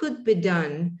what could be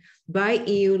done by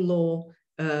EU law,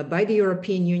 by the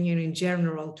European Union in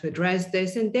general to address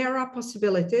this. And there are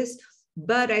possibilities,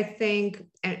 but I think,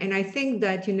 and I think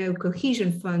that, you know,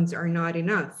 cohesion funds are not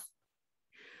enough.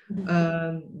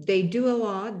 They do a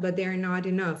lot, but they're not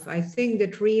enough. I think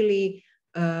that really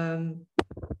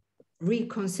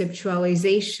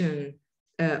reconceptualization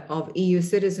of EU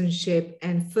citizenship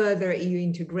and further EU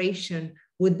integration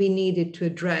would be needed to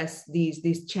address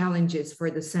these challenges for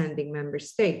the sending member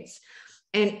states.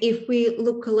 And if we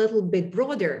look a little bit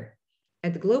broader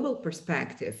at the global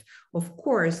perspective, of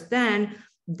course, then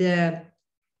the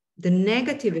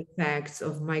negative effects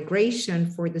of migration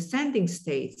for the sending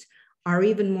states are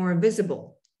even more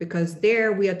visible, because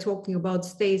there we are talking about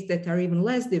states that are even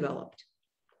less developed.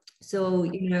 So,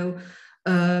 you know,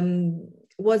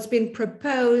 what's been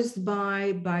proposed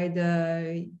by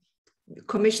the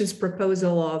Commission's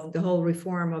proposal of the whole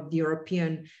reform of the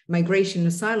European migration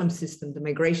asylum system, the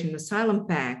Migration Asylum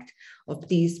Pact, of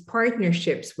these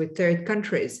partnerships with third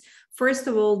countries. First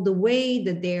of all, the way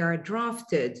that they are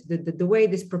drafted, the way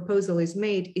this proposal is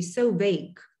made is so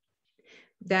vague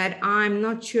that I'm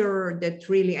not sure that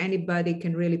really anybody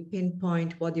can really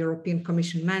pinpoint what the European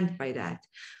Commission meant by that.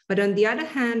 But on the other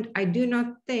hand, I do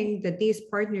not think that these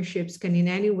partnerships can in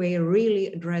any way really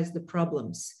address the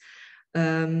problems,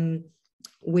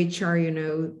 which are, you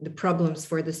know, the problems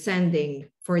for the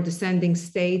sending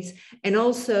states, and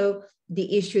also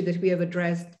the issue that we have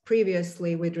addressed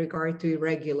previously with regard to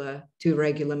irregular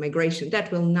migration.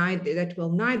 That will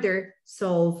neither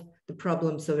solve the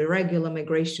problems of irregular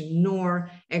migration nor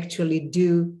actually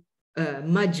do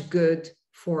much good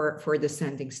for the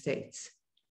sending states.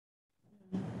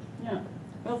 Yeah,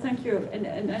 well, thank you.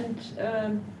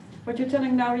 And what you're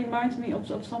telling now reminds me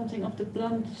of something of the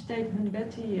blunt statement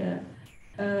Betty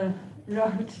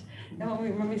wrote, and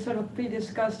when we sort of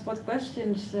pre-discussed what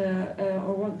questions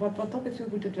or what topics we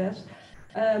would address.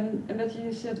 And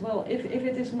Betty said, well, if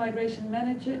it is migration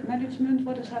management,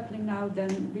 what is happening now,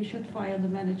 then we should fire the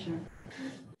manager.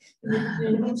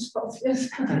 On spot, yes.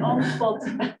 On spot.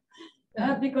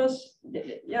 Because,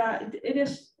 yeah, it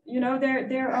is, you know,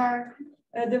 there are,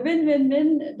 the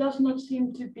win-win-win does not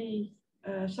seem to be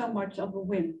so much of a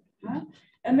win. Huh?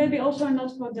 And maybe also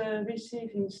not for the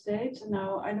receiving states. And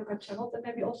now I look at Charlotte and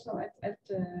maybe also at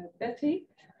Betty.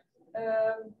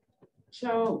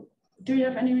 So do you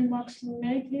have any remarks to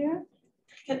make here?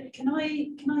 Can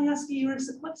I ask you a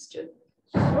question?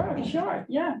 Sure.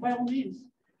 Yeah, by all means.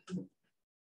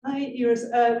 Hi, Iris.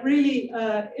 Really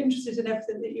interested in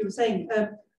everything that you were saying.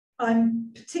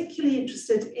 I'm particularly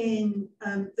interested in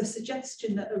the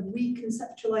suggestion that a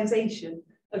reconceptualization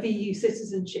of EU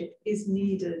citizenship is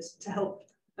needed to help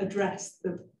address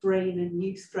the brain and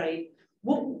youth drain.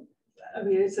 I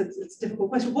mean, it's a difficult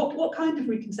question. What kind of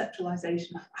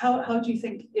reconceptualization? How do you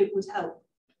think it would help?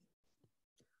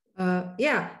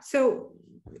 Yeah, so,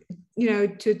 you know,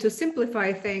 to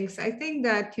simplify things, I think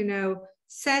that, you know,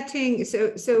 setting,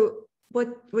 so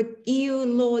what EU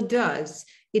law does,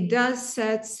 it does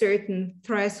set certain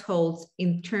thresholds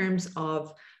in terms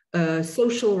of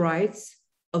social rights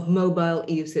of mobile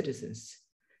EU citizens.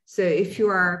 So if you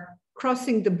are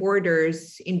crossing the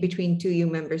borders in between two EU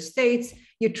member states,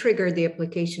 you trigger the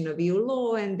application of EU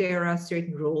law, and there are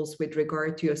certain rules with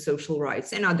regard to your social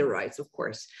rights and other rights, of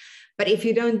course. But if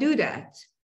you don't do that,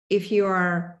 if you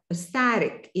are a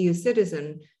static EU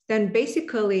citizen, then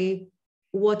basically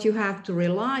what you have to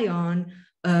rely on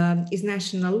is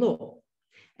national law.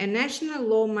 And national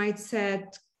law might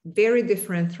set very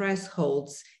different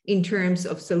thresholds in terms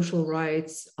of social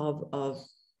rights of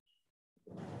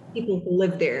people who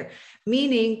live there,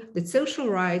 meaning that social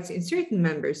rights in certain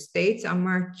member states are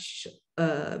much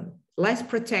less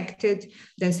protected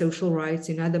than social rights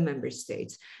in other member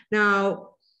states.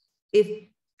 Now, if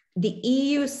the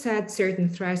EU set certain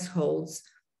thresholds,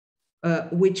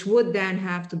 which would then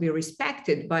have to be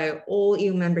respected by all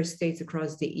EU member states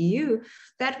across the EU,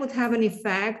 that would have an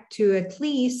effect to at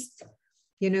least,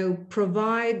 you know,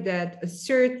 provide that a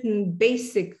certain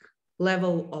basic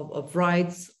level of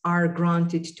rights are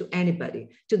granted to anybody,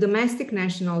 to domestic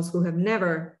nationals who have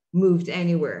never moved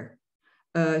anywhere.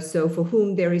 So for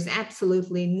whom there is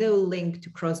absolutely no link to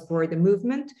cross-border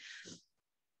movement.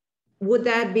 Would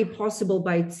that be possible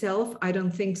by itself? I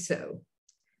don't think so,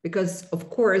 because of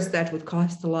course that would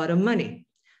cost a lot of money.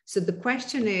 So the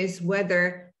question is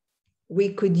whether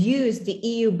we could use the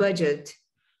EU budget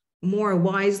more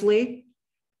wisely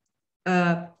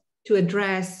to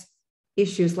address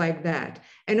issues like that.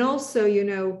 And also, you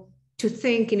know, to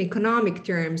think in economic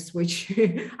terms, which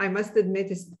I must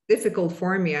admit is difficult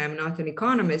for me. I'm not an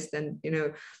economist, and, you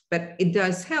know, but it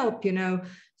does help, you know.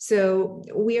 So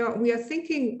we are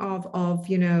thinking of,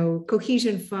 you know,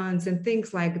 cohesion funds and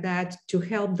things like that to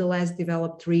help the less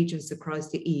developed regions across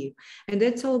the EU. And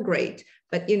that's all great.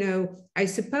 But, you know, I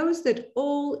suppose that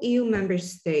all EU member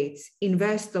states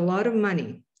invest a lot of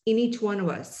money in each one of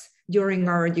us during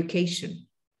our education.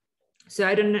 So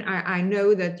I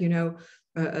know that, you know,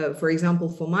 for example,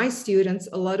 for my students,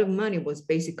 a lot of money was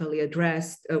basically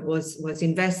was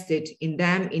invested in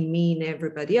them, in me, and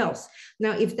everybody else.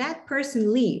 Now, if that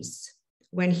person leaves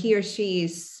when he or she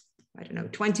is, I don't know,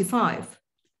 25,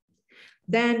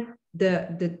 then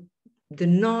the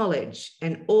knowledge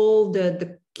and all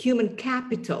the human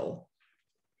capital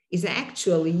is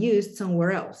actually used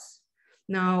somewhere else.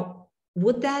 Now,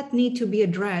 would that need to be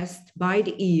addressed by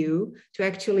the EU to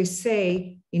actually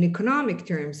say in economic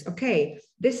terms, okay,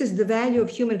 this is the value of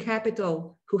human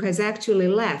capital who has actually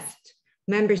left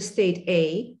member state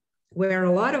A, where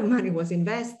a lot of money was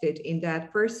invested in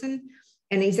that person,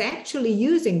 and is actually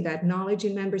using that knowledge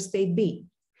in member state B.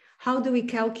 How do we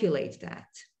calculate that?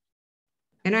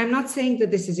 And I'm not saying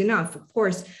that this is enough. Of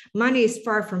course, money is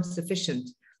far from sufficient.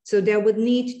 So there would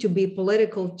need to be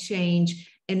political change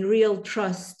and real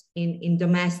trust in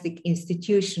domestic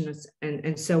institutions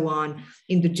and so on,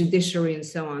 in the judiciary and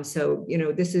so on. So, you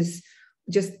know, this is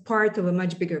just part of a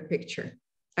much bigger picture.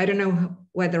 I don't know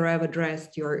whether I've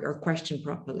addressed your question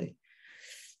properly.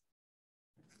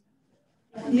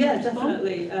 Yeah,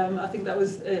 definitely. I think that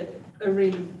was a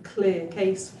really clear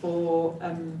case for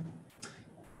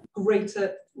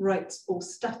greater rights for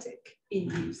static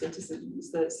EU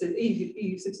citizens. That so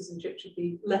EU citizenship should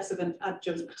be less of an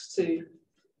adjunct to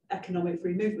economic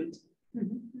free movement.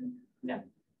 Mm-hmm. Yeah,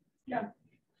 yeah.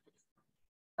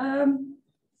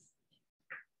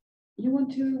 You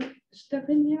want to step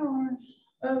in here, or?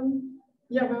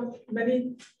 Yeah, well,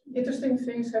 many interesting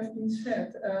things have been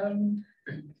said.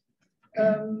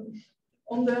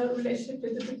 On the relationship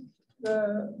with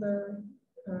the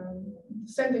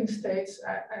sending states,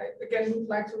 I again would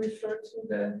like to refer to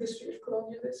the history of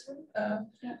colonialism.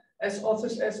 As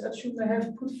authors as Atshuna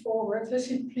have put forward, has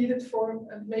he pleaded for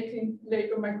making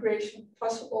labor migration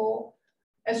possible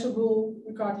as a rule,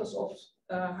 regardless of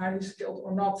highly skilled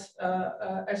or not,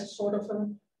 as a sort of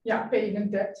paying a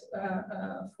debt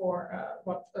for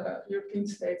what European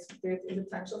states did in the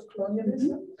times of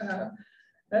colonialism.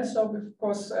 And so, of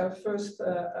course, first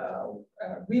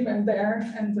we went there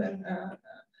and then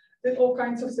did all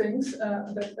kinds of things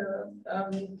that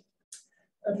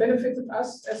benefited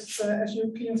us as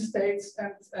European states,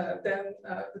 and then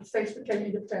the states became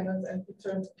independent and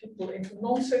returned people into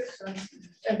non-citizens,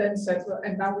 and then said, well,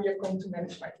 and now we are going to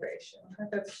manage migration. And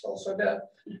that's also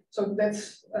so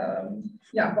that's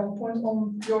one point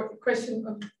on your question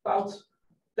about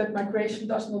that migration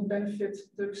does not benefit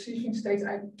the receiving states.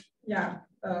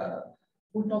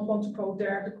 would not want to go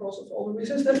there because of all the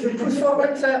reasons that you put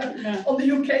forward on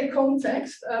the UK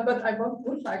context. But I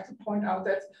would like to point out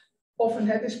that often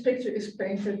this picture is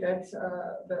painted that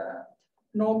the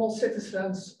normal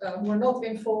citizens who are not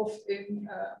involved in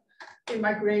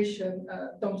migration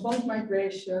don't want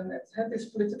migration, that had this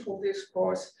political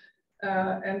discourse.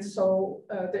 And so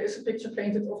there is a picture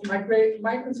painted of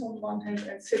migrants on one hand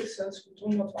and citizens who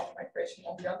do not want migration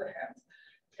on the other hand.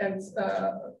 And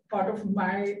part of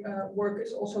my work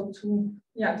is also to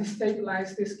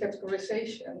destabilize this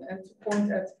categorization and to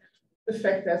point at the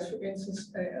fact that, for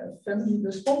instance,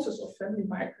 the sponsors of family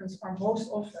migrants are most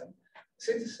often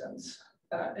citizens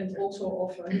and also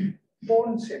often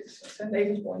born citizens and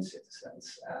native-born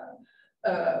citizens.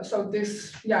 So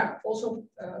this also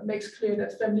makes clear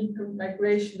that family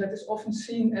migration that is often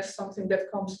seen as something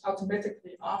that comes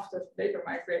automatically after labor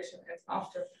migration and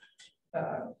after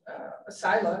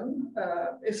asylum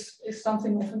is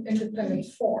something of an independent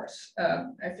force.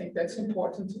 I think that's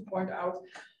important to point out.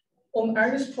 On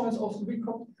Iris' point of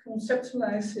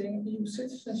reconceptualizing EU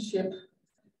citizenship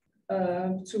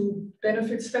to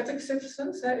benefit static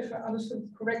citizens, if I understood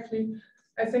correctly,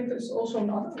 I think there's also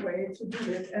another way to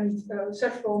do it. And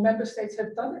several member states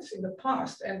have done this in the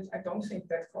past, and I don't think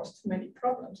that caused many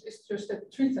problems. It's just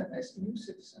that treat them as EU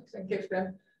citizens and give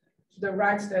them the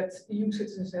rights that EU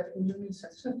citizens have in Union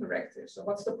Citizen Directive. So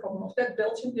what's the problem of that?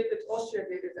 Belgium did it, Austria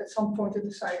did it. At some point they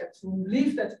decided to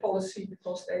leave that policy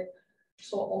because they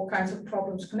saw all kinds of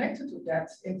problems connected to that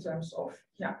in terms of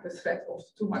the threat of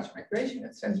too much migration,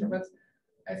 etc. But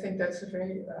I think that's a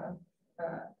very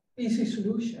easy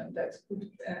solution that could,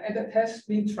 and that has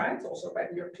been tried also by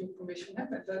the European Commission.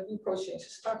 But the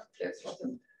negotiations started. That's what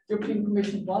the European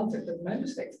Commission wanted, but member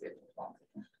states didn't want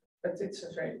it. But it's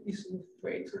a very easy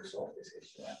way to solve this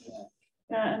issue.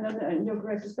 And then you're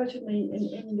correct, especially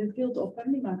in the field of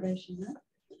family migration.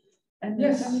 And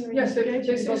yes,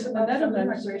 this is in the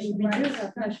Netherlands. We do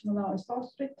have national law is far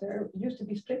stricter. It used to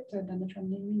be stricter than the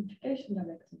family reunification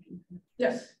directive.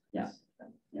 Yes.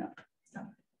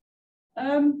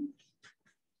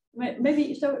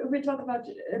 Maybe so we talk about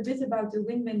a bit about the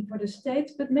win-win for the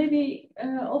state, but maybe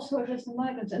also as the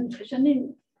migrants. And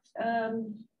Janine,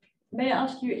 may I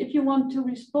ask you if you want to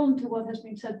respond to what has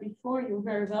been said before? You're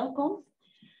very welcome.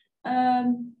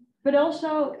 But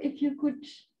also, if you could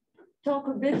talk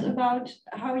a bit about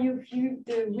how you view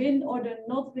the win or the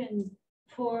not win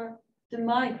for the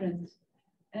migrant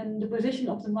and the position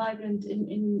of the migrant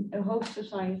in a host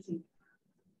society.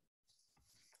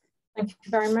 Thank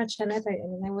you very much, Annette.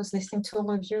 I was listening to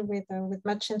all of you with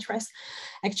much interest.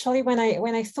 Actually, when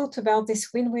I thought about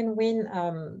this win-win-win,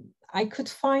 I could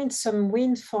find some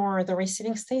win for the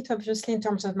receiving state, obviously, in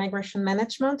terms of migration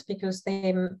management, because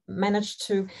they managed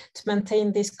to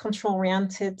maintain this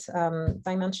control-oriented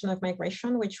dimension of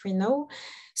migration, which we know.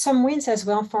 Some wins as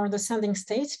well for the sending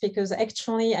states, because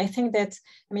actually I think that,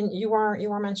 I mean, you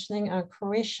are mentioning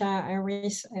Croatia,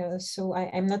 Iris, so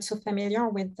I'm not so familiar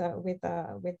with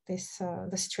this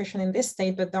the situation in this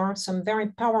state, but there are some very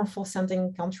powerful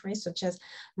sending countries, such as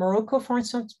Morocco, for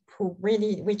instance,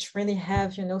 which really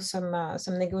have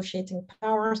some negotiating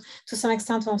powers. To some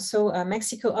extent, also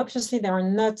Mexico. Obviously, they are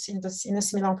not in a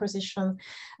similar position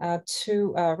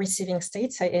to receiving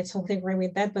states. I totally agree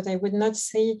with that, but I would not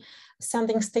say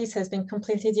sending states has been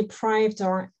completely deprived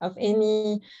of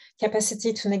any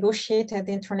capacity to negotiate at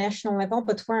the international level.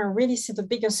 But where I really see the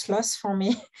biggest loss for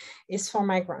me is for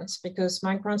migrants, because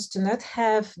migrants do not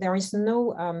have, there is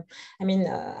no,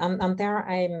 and there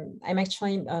I'm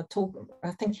actually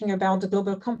thinking about the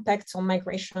global compact on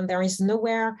migration. There is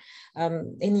nowhere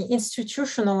any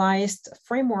institutionalized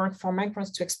framework for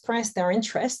migrants to express their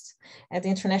interests at the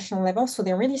international level. So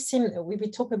they really seem, we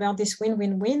talk about this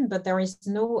win-win-win, but there is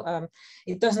no,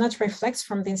 it does not reflect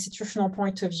from the institutional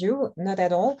point of view, not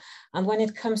at all. And when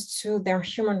it comes to their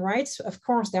human rights, of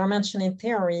course, they are mentioned in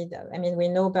theory. I mean, we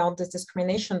know about this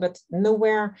discrimination, but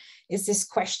nowhere is this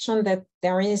question that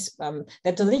there is,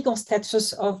 that the legal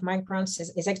status of migrants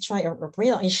is actually a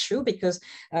real issue, because,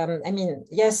 I mean,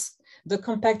 yes, the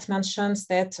compact mentions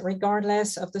that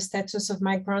regardless of the status of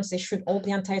migrants, they should all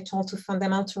be entitled to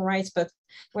fundamental rights. But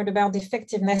what about the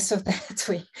effectiveness of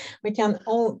that? We can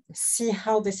all see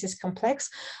how this is complex.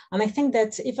 And I think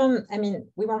that even, I mean,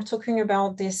 we were talking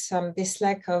about this, this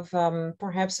lack of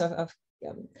perhaps of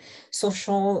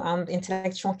social and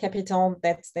intellectual capital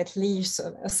that leaves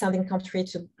a sending country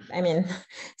to, I mean,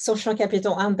 social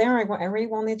capital. And there I really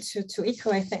wanted to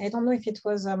echo, I don't know if it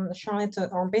was Charlotte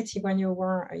or Betty when you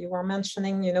were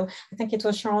mentioning, you know, I think it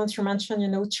was Charlotte, you mentioned, you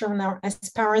know, children as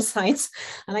parasites.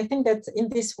 And I think that in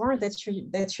this word that you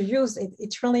used,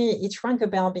 it rang a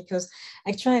bell, because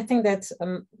actually I think that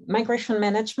migration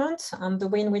management and the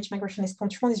way in which migration is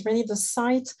controlled is really the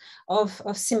site of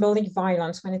symbolic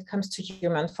violence when it comes to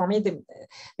human. For me,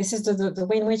 this is the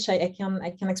way in which I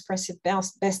can express it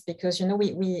best, because, you know,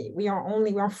 we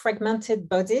are fragmented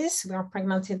bodies, we are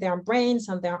fragmented their brains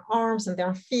and their arms and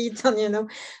their feet, and, you know,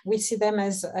 we see them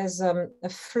as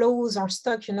flows or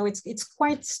stuck. You know, it's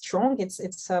quite strong.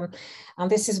 It's and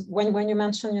this is when you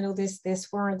mention, you know, this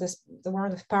word, the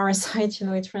word of parasite, you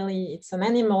know, it's an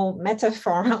animal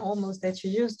metaphor almost that you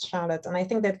used, Charlotte, and I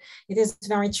think that it is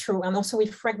very true. And also we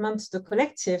fragment the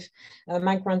collective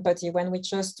migrant body when we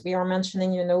are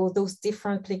mentioning, you know, those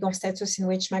different legal status in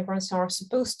which migrants are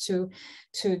supposed to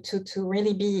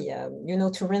really be, you know,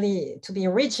 to be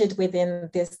rigid within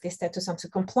this status and to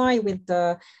comply with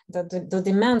the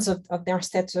demands of their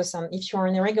status. And if you're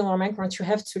an irregular migrant, you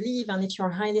have to leave, and if you're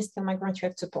a highly skilled migrant, you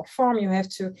have to perform, you have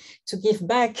to give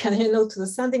back, and, you know, to the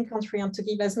sending country, and to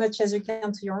give as much as you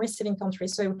can to your receiving country.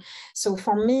 So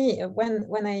for me,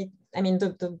 when I mean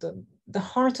the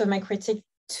heart of my critique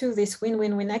to this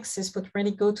win-win-win axis would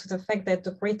really go to the fact that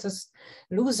the greatest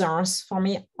losers for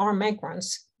me are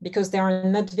migrants, because they are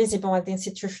not visible at the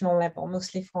institutional level,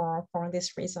 mostly for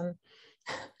this reason.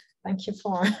 Thank you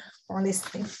for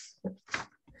listening.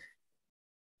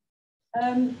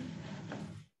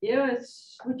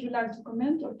 Yes, would you like to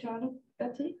comment, or Charlotte,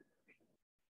 Betty?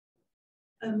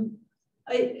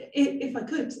 If I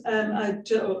could, I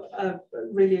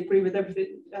really agree with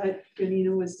everything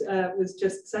Janine was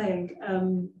just saying,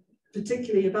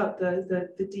 particularly about the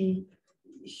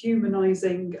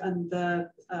dehumanizing and the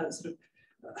sort of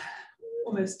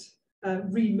almost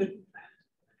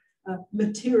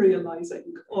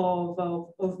materializing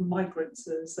of migrants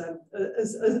as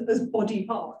body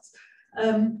parts.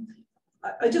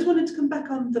 I just wanted to come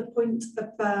back on the point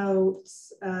about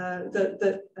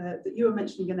that you were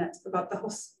mentioning, Annette, about the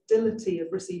hostility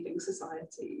of receiving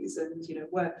societies, and, you know,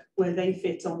 where they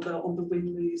fit on the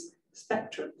win-lose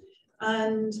spectrum.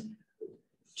 And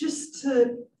just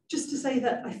to say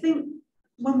that I think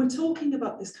when we're talking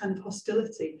about this kind of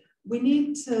hostility, we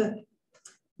need to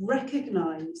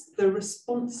recognize the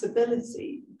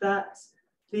responsibility that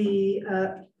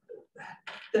that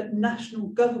national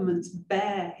governments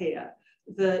bear here.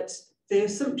 That the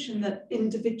assumption that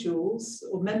individuals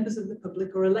or members of the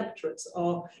public or electorates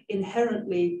are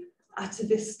inherently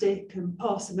atavistic and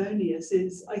parsimonious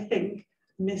is, I think,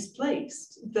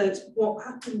 misplaced. That what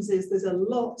happens is there's a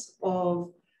lot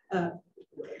of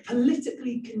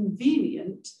politically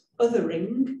convenient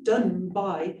othering done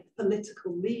by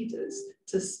political leaders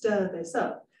to stir this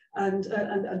up. And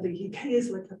the UK is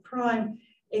like a prime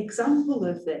example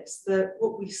of this, that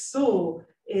what we saw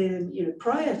in, you know,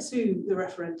 prior to the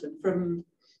referendum from,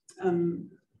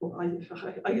 well,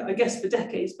 I guess for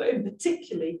decades, but in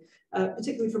particularly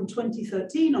from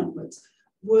 2013 onwards,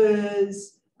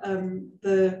 was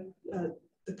the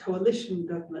coalition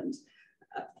government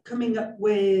coming up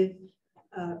with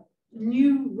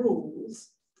new rules,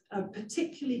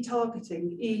 particularly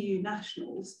targeting EU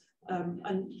nationals,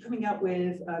 and coming out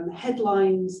with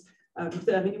headlines. I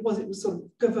mean, it was sort of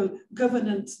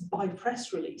governance by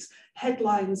press release,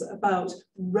 headlines about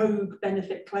rogue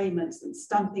benefit claimants and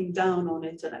stamping down on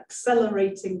it, and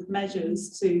accelerating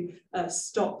measures to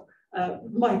stop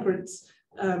migrants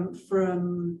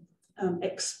from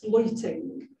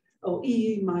exploiting, or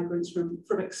EU migrants from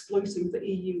exploiting the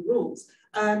EU rules.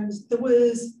 And there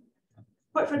was,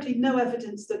 quite frankly, no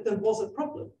evidence that there was a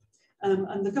problem.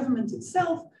 And the government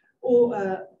itself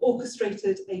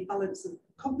orchestrated a balance of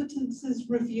competences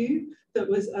review that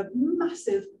was a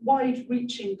massive,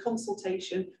 wide-reaching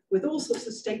consultation with all sorts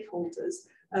of stakeholders,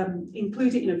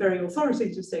 including, you know, very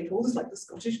authoritative stakeholders like the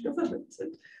Scottish Government,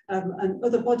 and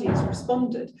other bodies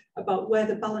responded about where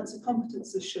the balance of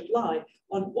competences should lie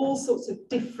on all sorts of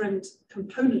different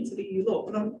components of EU law.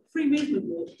 And on free movement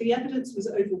law, the evidence was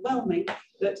overwhelming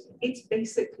that it's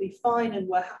basically fine and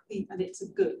we're happy and it's a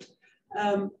good.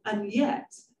 And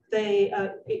yet,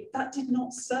 that did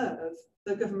not serve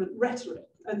the government rhetoric.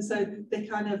 And so they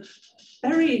kind of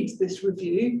buried this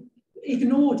review,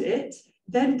 ignored it,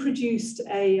 then produced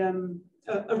a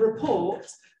report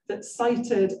that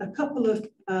cited a couple of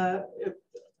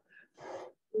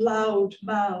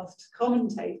loud-mouthed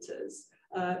commentators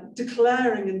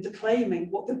declaring and declaiming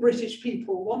what the British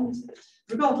people wanted,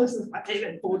 regardless of the fact they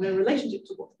had borne no relationship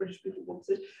to what the British people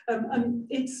wanted, and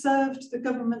it served the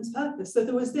government's purpose. So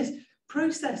there was this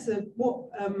process of what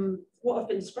I've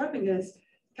been describing as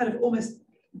kind of almost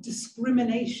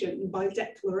discrimination by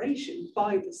declaration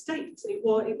by the state. It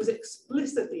was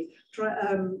explicitly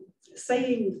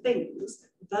saying things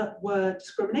that were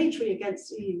discriminatory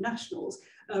against EU nationals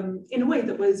in a way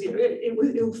that was, it was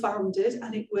ill-founded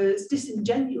and it was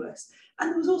disingenuous.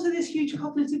 And there was also this huge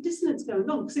cognitive dissonance going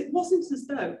on, because it wasn't as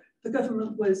though the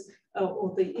government was,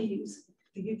 or the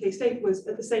UK state was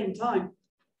at the same time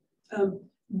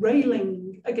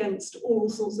railing against all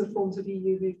sorts of forms of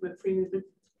EU movement, free movement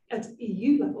at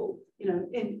EU level.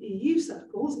 In EU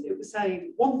circles, it was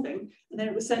saying one thing, and then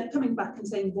it was coming back and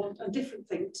saying a different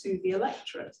thing to the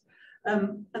electorate.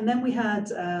 And then we had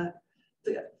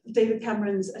David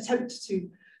Cameron's attempt to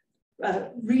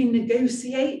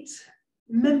renegotiate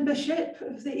membership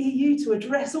of the EU to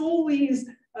address all these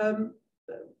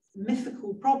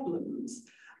mythical problems.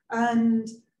 And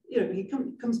he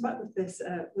comes back with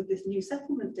this new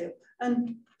settlement deal.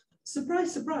 And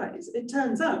surprise, surprise, it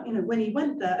turns out, when he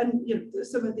went there, and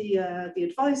some of the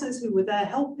advisors who were there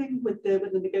helping with the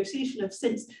negotiation have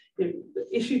since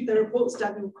issued their reports.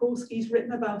 Daniel Korski's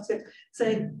written about it,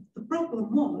 saying the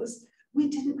problem was we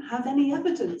didn't have any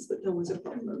evidence that there was a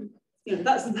problem.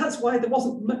 That's why there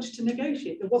wasn't much to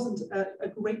negotiate. There wasn't a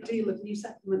great deal of new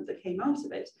settlement that came out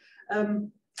of it.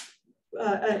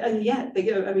 And yet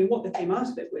what they came out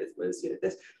of it with was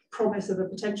this promise of a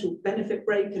potential benefit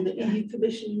break, and the EU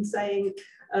Commission saying,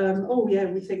 oh yeah,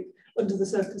 we think under the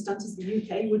circumstances the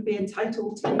UK would be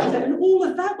entitled to use it, and all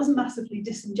of that was massively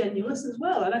disingenuous as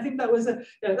well. And I think that was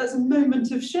that's a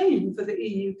moment of shame for the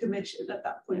EU Commission at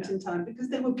that point in time, because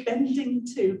they were bending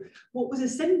to what was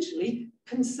essentially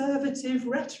conservative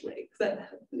rhetoric that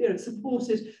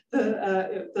supported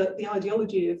the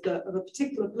ideology of a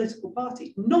particular political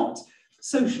party, not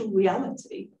social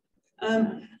reality.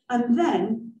 And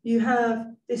then you have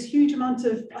this huge amount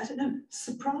of,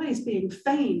 surprise being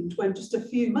feigned when just a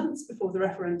few months before the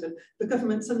referendum, the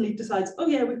government suddenly decides, oh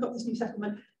yeah, we've got this new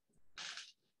settlement.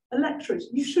 Electorate,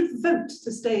 you should vote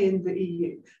to stay in the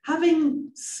EU.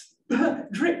 Having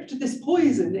dripped this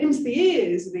poison into the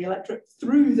ears of the electorate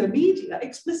through the media,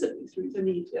 explicitly through the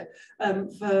media,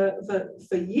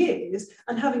 for years,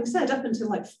 and having said up until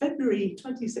like February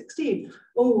 2016,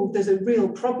 oh, there's a real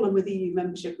problem with EU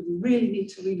membership, and we really need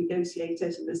to renegotiate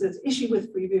it, and there's this issue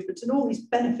with free movement and all these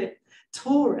benefit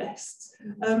tourists.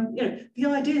 The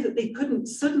idea that they couldn't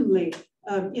suddenly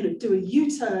do a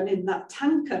U-turn in that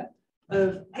tanker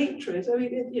of hatred.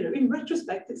 In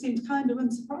retrospect, it seems kind of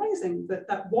unsurprising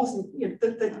that wasn't,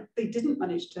 that they didn't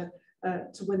manage to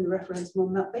win the referendum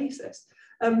on that basis.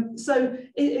 So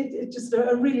it's just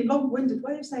a really long-winded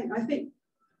way of saying, I think,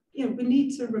 we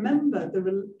need to remember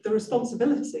the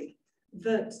responsibility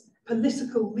that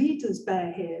political leaders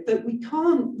bear here, that we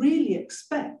can't really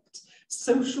expect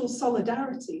social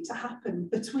solidarity to happen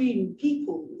between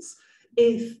peoples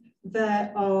if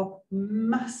there are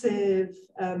massive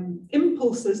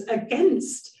impulses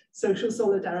against social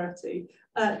solidarity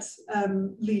at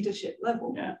leadership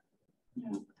level. Yeah.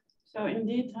 So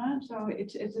indeed, so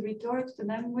it's a retort, the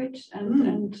language,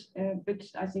 and but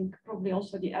I think probably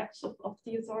also the acts of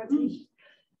the authorities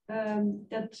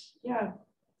that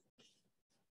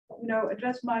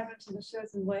address migrants in a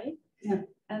certain way,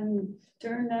 and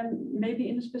turn them maybe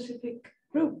in a specific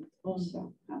group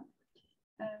also.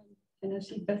 And I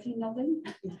see Betty nodding.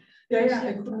 Yeah,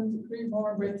 I couldn't agree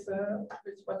more with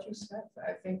what you said.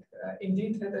 I think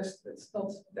indeed it's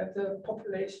not that the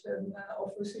population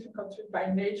of receiving country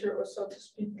by nature, or so to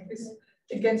speak, is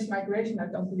against migration. I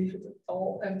don't believe it at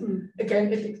all. And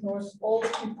again, it ignores all the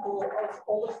people,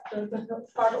 all of the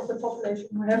part of the population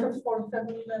who have a foreign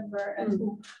family member and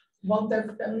who want their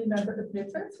family member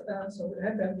admitted. So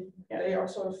they are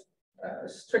sort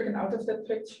of stricken out of that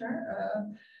picture.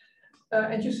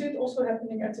 And you see it also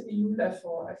happening at the EU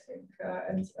level, I think.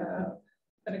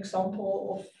 An example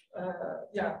of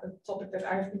a topic that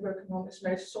I've been working on is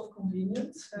measures of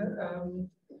convenience.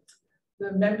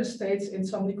 The member states in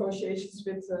some negotiations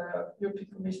with the European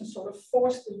Commission sort of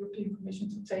forced the European Commission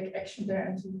to take action there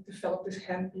and to develop this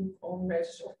handbook on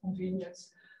measures of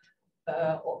convenience.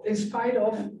 In spite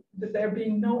of there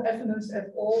being no evidence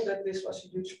at all that this was a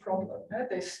huge problem.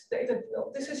 They stated,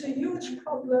 well, this is a huge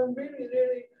problem, really,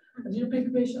 really. And the European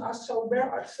Commission asked, so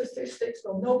where are the statistics?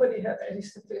 Well, nobody had any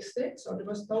statistics, so there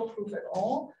was no proof at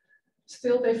all.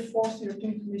 Still, they forced the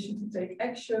European Commission to take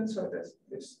action, so that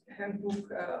this handbook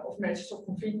of measures of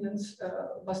convenience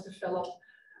was developed.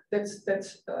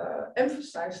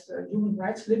 emphasize the human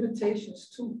rights limitations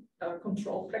to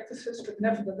control practices, but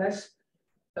nevertheless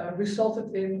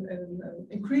resulted in an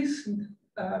increasing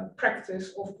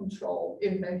practice of control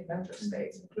in many member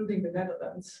states, including the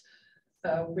Netherlands,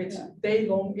 with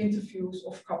day-long interviews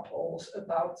of couples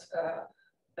about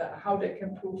how they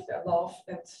can prove their love,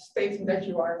 and stating that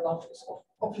you are in love is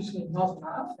obviously not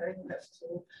enough. You have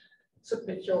to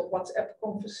submit your WhatsApp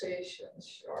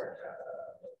conversations, your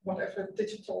whatever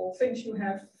digital things you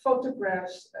have,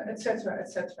 photographs, etc.,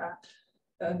 etc.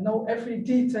 Know every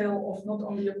detail of not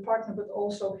only your partner, but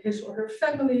also his or her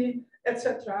family,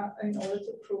 etc., in order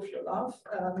to prove your love.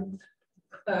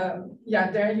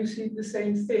 There you see the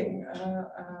same thing,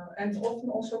 and often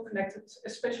also connected,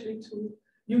 especially to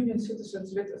union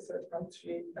citizens with a third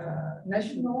country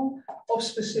national of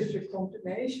specific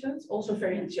combinations, also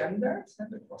very gendered,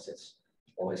 because it's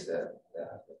always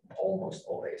almost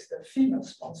always the female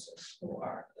sponsors who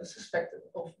are suspected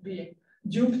of being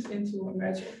duped into a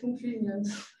marriage of convenience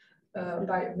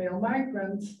by a male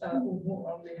migrant who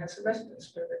only has a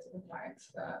residence permit in mind.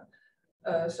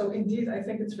 So indeed, I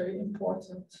think it's very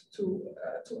important to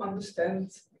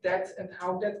understand that and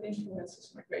how that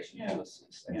influences migration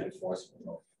policies and enforcement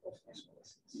of these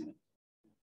policies.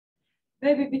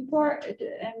 Maybe before,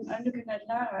 I'm looking at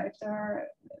Lara, if there are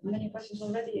many questions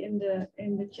already in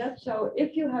the chat. So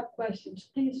if you have questions,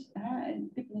 please,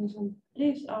 and people in Zoom,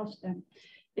 please ask them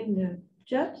in the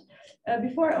chat.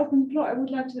 Before I open the floor, I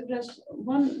would like to address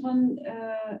one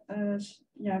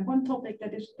topic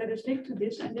that is linked to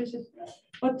this, and this is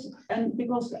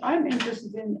because I'm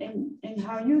interested in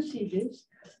how you see this.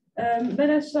 When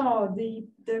I saw the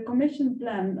Commission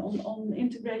plan on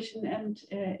integration and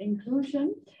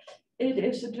inclusion, it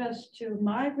is addressed to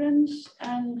migrants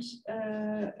and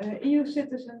EU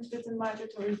citizens with a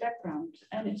migratory background,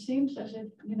 and it seems as if,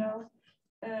 you know,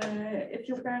 if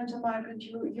your parents are migrant,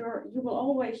 you will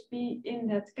always be in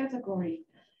that category.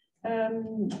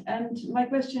 And my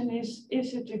question is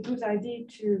it a good idea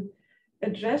to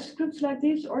address groups like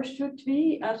this, or should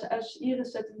we, as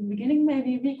Iris said in the beginning,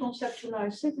 maybe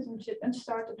reconceptualize citizenship and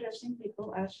start addressing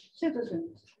people as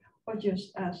citizens, or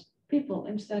just as people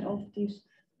instead of these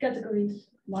categories,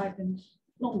 migrants,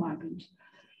 non-migrants?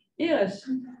 Iris,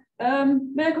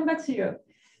 may I come back to you?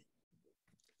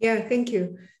 Yeah, thank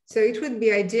you. So it would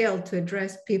be ideal to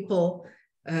address people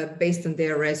based on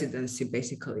their residency,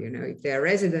 basically. You know, if they're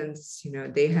residents, you know,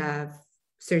 they have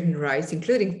certain rights,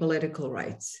 including political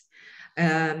rights.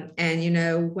 And, you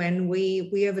know, when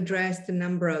we have addressed a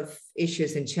number of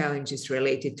issues and challenges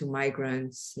related to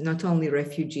migrants, not only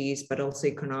refugees, but also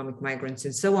economic migrants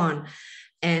and so on.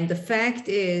 And the fact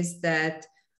is that,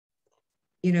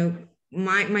 you know,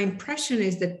 my impression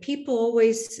is that people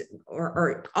always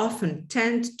or often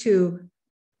tend to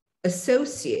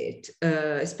associate,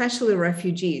 especially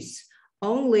refugees,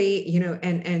 only, you know,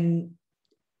 and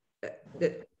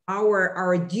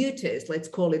our duties, let's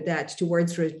call it that,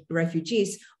 towards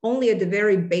refugees only at the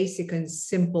very basic and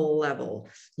simple level.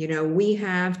 You know, we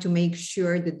have to make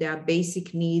sure that their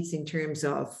basic needs in terms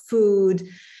of food,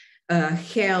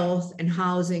 health and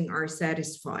housing are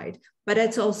satisfied. But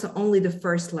that's also only the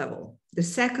first level. The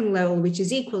second level, which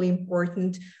is equally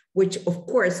important, which of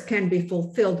course can be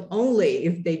fulfilled only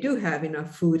if they do have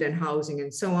enough food and housing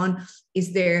and so on,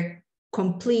 is their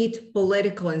complete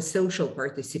political and social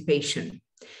participation.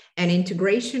 And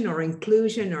integration or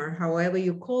inclusion, or however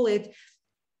you call it,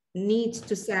 needs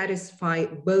to satisfy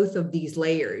both of these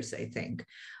layers, I think.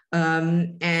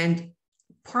 And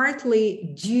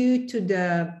partly due to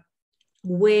the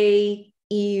way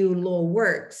EU law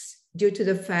works, due to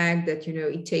the fact that, you know,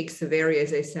 it takes a very,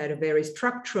 as I said, a very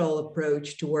structural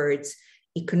approach towards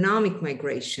economic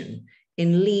migration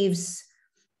and leaves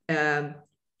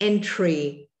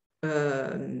entry,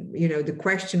 you know, the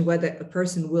question whether a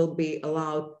person will be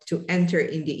allowed to enter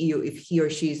in the EU if he or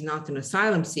she is not an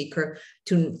asylum seeker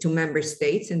to member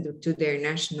states and to their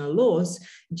national laws.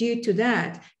 Due to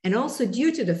that, and also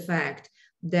due to the fact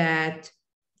that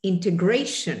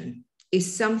integration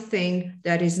is something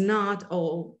that is not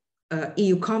all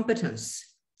EU competence.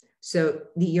 So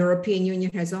the European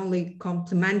Union has only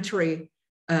complementary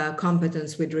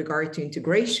competence with regard to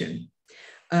integration.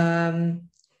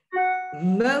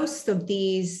 Most of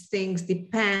these things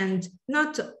depend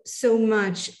not so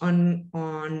much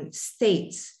on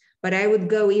states, but I would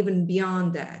go even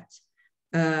beyond that,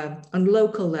 on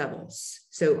local levels,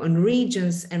 so on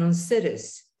regions and on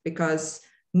cities, because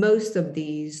most of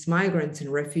these migrants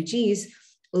and refugees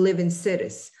live in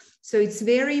cities. So it's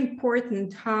very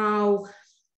important how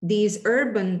these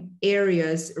urban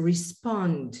areas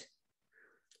respond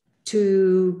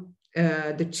to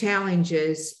the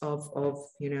challenges of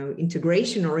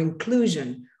integration or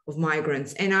inclusion of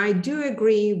migrants. And I do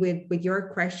agree with your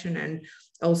question, and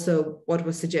also what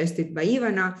was suggested by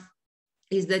Ivana,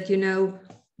 is that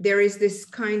there is this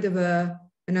kind of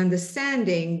an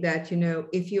understanding that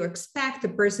if you expect a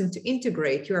person to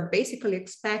integrate, you are basically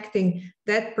expecting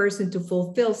that person to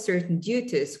fulfill certain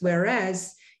duties,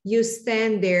 whereas you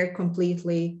stand there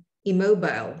completely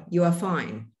immobile. You are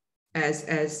fine as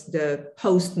the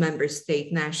host member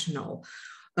state national.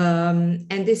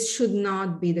 And this should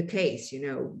not be the case.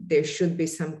 There should be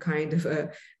some kind of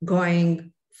a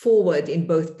going forward in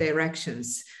both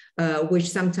directions, which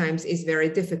sometimes is very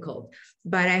difficult.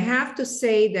 But I have to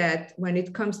say that when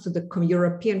it comes to the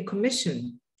European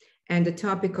Commission and the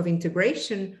topic of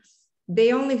integration,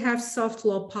 they only have soft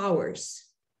law powers.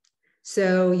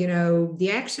 So,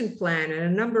 the action plan and a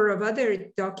number of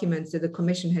other documents that the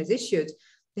Commission has issued,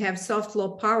 they have soft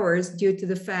law powers due to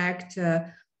the fact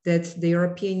that the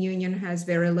European Union has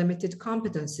very limited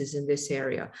competencies in this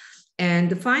area. And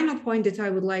the final point that I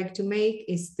would like to make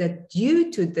is that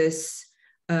due to this,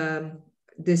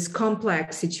 this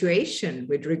complex situation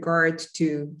with regard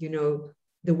to,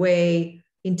 the way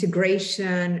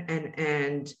integration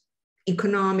and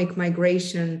economic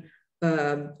migration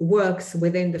works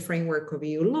within the framework of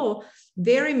EU law,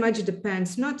 very much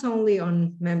depends not only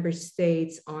on member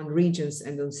states, on regions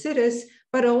and on cities,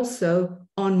 but also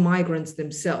on migrants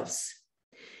themselves.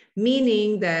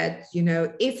 Meaning that,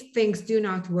 if things do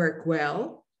not work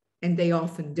well, and they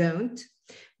often don't,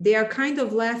 they are kind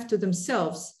of left to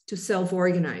themselves to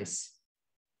self-organize.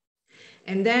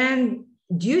 And then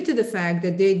due to the fact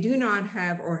that they do not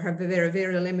have or have very,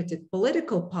 very limited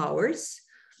political powers,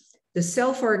 the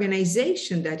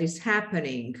self-organization that is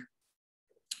happening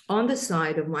on the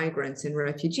side of migrants and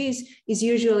refugees is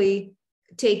usually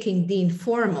taking the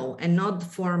informal and not the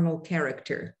formal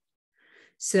character.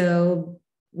 So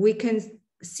we can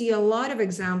see a lot of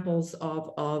examples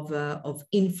of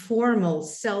informal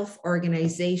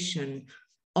self-organization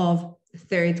of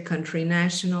third country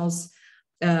nationals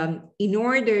in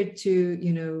order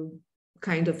to,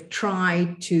 kind of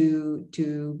try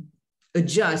to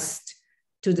adjust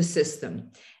to the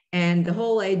system. And the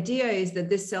whole idea is that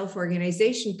this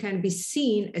self-organization can be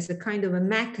seen as a kind of a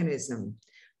mechanism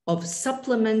of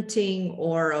supplementing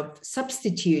or of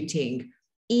substituting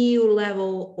EU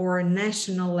level or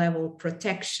national level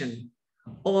protection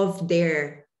of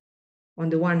their, on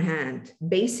the one hand,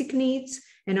 basic needs,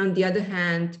 and on the other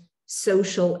hand,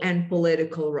 social and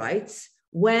political rights,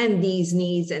 when these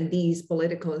needs and these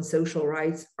political and social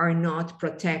rights are not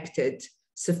protected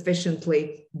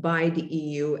sufficiently by the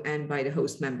EU and by the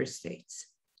host member states.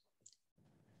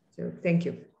 So thank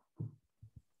you.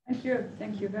 Thank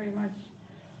you very much.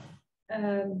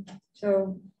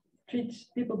 So treat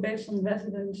people based on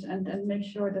residence and make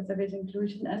sure that there is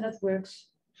inclusion, and that works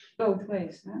both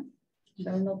ways. Huh?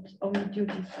 So not only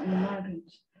duties on the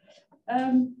migrants.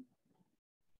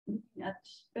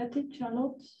 Betty,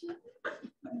 Charlotte,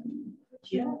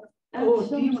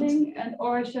 something, and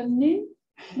or Janine,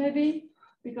 maybe,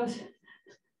 because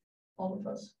all of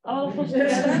us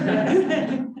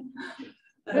together.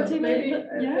 Maybe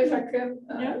if I can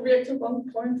react to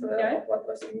one point of what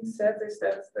was being said, is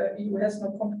that the EU has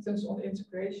no competence on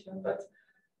integration, but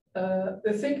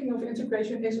the thinking of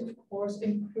integration is of course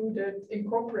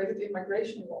incorporated in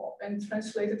migration law and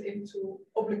translated into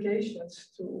obligations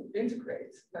to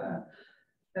integrate.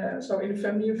 So in the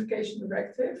Family Unification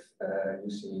Directive,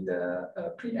 you see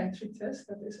the pre-entry test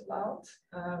that is allowed.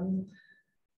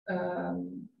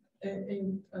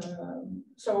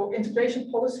 So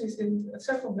integration policies in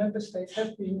several member states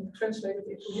have been translated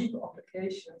into legal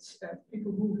obligations, and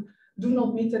people who do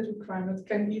not meet that requirement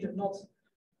can either not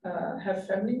have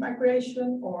family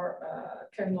migration or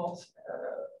cannot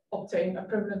obtain a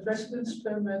permanent residence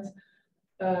permit,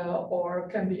 or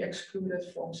can be excluded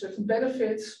from certain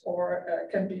benefits, or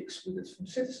can be excluded from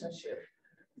citizenship.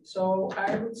 So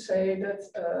I would say that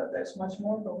there's much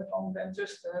more going on than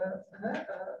just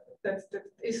that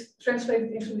is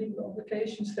translated into legal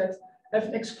obligations that have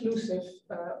an exclusive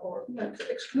or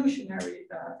exclusionary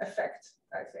effect,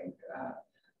 I think,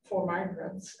 for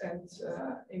migrants. And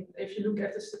if you look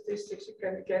at the statistics, you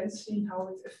can again see how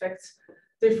it affects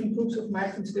different groups of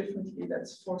migrants differently.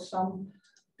 That's for some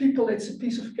people, it's a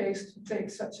piece of cake to take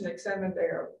such an exam, and they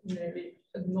are maybe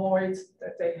annoyed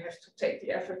that they have to take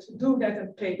the effort to do that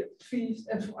and pay the fees,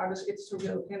 and for others it's a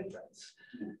real hindrance.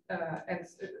 And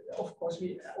of course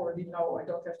we already know, I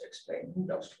don't have to explain who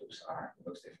those groups are, who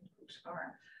those different groups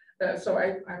are. So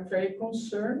I'm very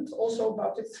concerned also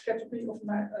about this category of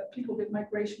people with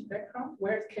migration background,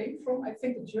 where it came from. I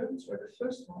think the Germans were the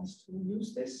first ones to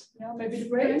use this. Yeah, maybe the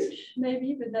French,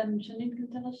 maybe, but then Janine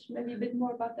can tell us maybe a bit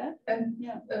more about that. And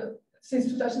yeah, since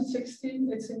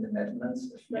 2016, it's in the Netherlands,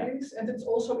 the phrase, and it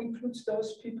also includes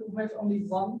those people who have only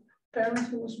one parent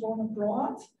who was born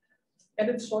abroad, and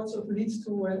it sort of leads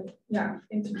to a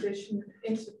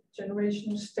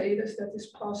intergenerational status that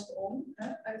is passed on.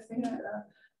 I think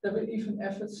there were even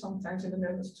efforts sometimes in the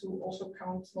Netherlands to also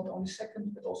count not only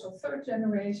second but also third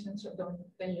generation. So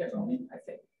then you have only, I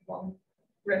think, one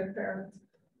grandparent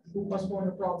who was born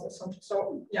abroad or something.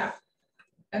 So yeah,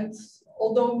 and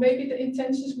although maybe the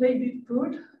intentions may be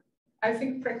good, I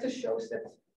think practice shows that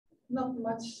not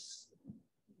much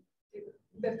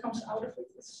that comes out of it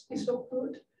is so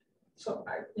good. So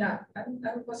I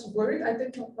was worried. I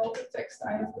did not know the text.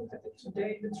 I have looked at it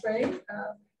today in the train,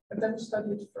 and then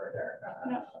study it further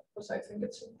because I think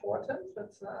it's important.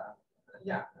 But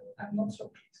yeah, I'm not so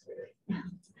pleased with it.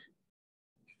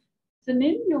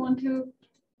 Janine, you want to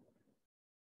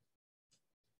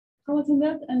comment on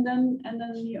that, and then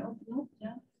you open up?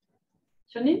 Yeah,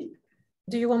 Janine.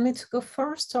 Do you want me to go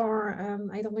first, or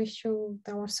I don't know if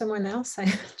there was someone else? I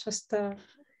just.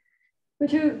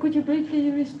 Could you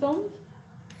briefly respond?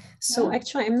 So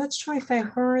actually, I'm not sure if I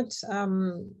heard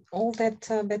all that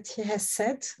Betty has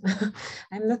said.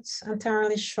 I'm not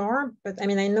entirely sure, but I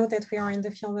mean, I know that we are in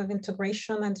the field of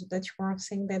integration and that you are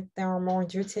saying that there are more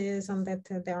duties and that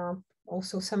they are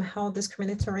also somehow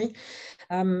discriminatory.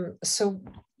 So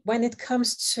when it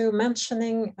comes to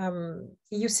mentioning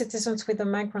EU citizens with a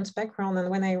migrant background, and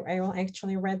when I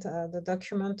actually read the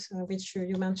document which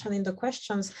you mentioned in the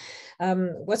questions,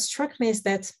 what struck me is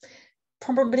that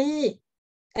probably,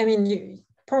 I mean,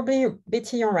 probably,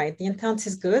 Betty, you're right, the intent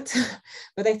is good,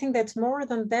 but I think that more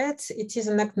than that, it is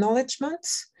an acknowledgement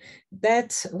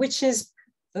that, which is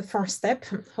the first step,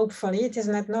 hopefully, it is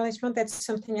an acknowledgement that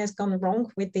something has gone wrong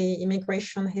with the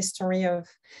immigration history of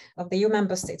the EU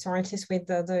member states, or at least with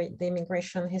the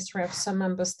immigration history of some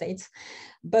member states.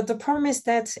 But the problem is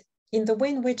that in the way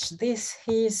in which this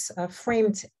is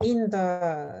framed in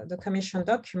the Commission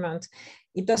document,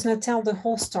 it does not tell the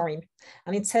whole story.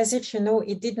 And it's as if,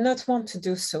 it did not want to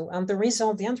do so. And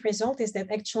the end result is that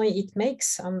actually it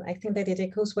makes, I think that it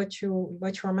echoes what you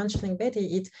were mentioning,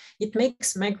 Betty, it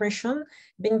makes migration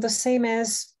being the same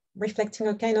as reflecting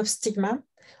a kind of stigma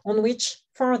on which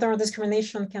further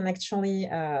discrimination can actually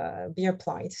be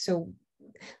applied. So,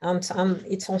 and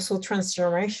it's also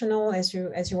transgenerational,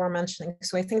 as you were mentioning.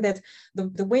 So I think that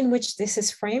the way in which this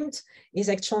is framed is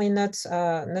actually not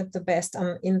the best.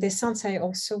 And in this sense, I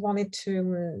also wanted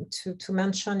to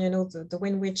mention, the way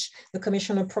in which the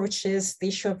Commission approaches the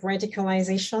issue of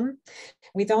radicalization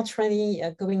without really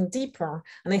going deeper.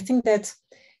 And I think that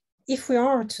if we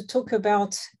are to talk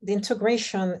about the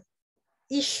integration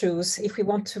issues, if we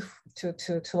want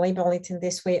to label it in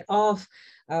this way, of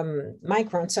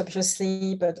migrants,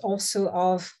 obviously, but also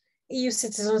of EU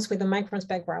citizens with a migrant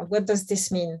background. What does this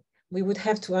mean? We would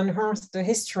have to unearth the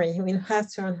history. We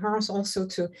have to unearth also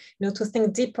to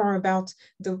think deeper about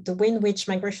the way in which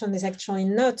migration is actually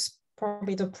not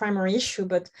probably the primary issue,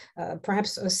 but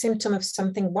perhaps a symptom of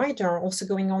something wider also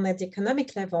going on at the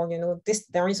economic level.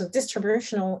 There is a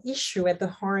distributional issue at the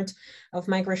heart of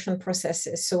migration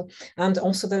processes. So, and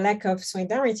also the lack of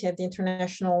solidarity at the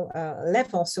international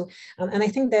level. So, and I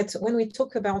think that when we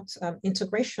talk about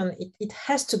integration, it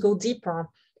has to go deeper,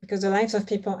 because the lives of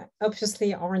people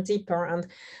obviously are deeper. And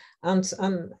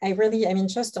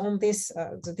just on this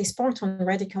part on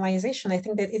radicalization, I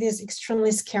think that it is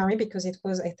extremely scary, because it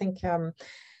was, I think,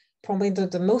 probably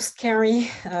the most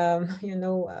scary, I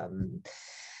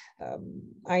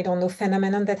don't know,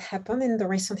 phenomenon that happened in the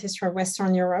recent history of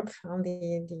Western Europe, on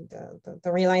the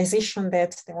realization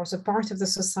that there was a part of the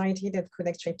society that could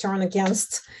actually turn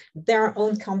against their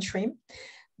own country.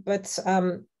 But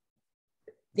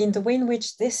in the way in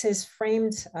which this is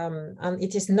framed, and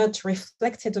it is not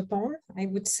reflected upon, I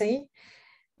would say,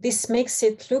 this makes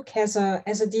it look as a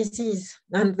disease.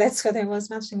 And that's what I was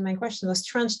mentioning in my question, a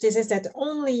strange disease that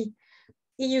only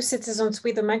EU citizens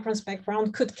with a migrant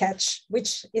background could catch,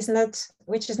 which is not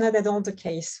at all the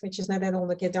case,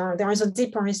 There is a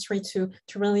deeper history to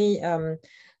really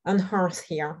unearth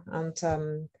here. And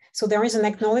so there is an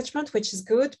acknowledgement, which is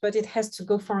good, but it has to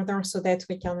go further so that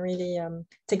we can really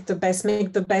make the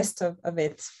best of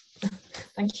it.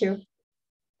 Thank you.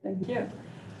 Thank you.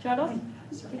 Charlotte,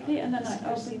 quickly, and then I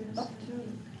open up to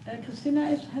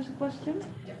Christina has a question.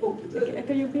 Oh,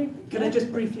 can you be? Can I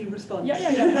just briefly respond? Yeah,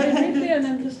 very briefly, and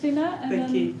then Christina, and Thank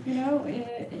then, you.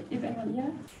 if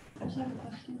anyone, also have a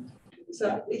question.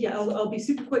 So yeah, I'll be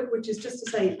super quick, which is just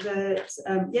to say that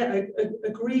yeah, I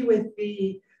agree with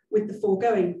the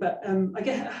foregoing, but I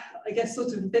guess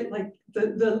sort of a bit like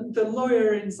the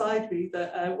lawyer inside me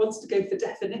that wants to go for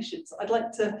definitions. I'd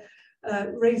like to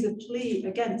raise a plea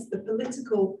against the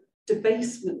political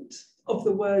debasement of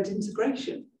the word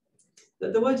integration.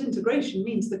 That the word integration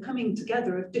means the coming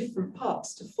together of different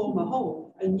parts to form a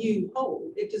whole, a new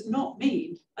whole. It does not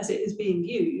mean, as it is being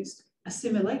used,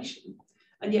 assimilation.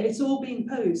 And yet it's all being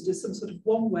posed as some sort of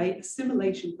one-way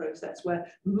assimilation process where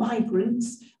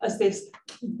migrants as this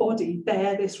body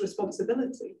bear this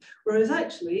responsibility. Whereas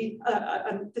actually,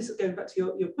 and this is going back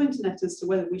to your point, Annette, as to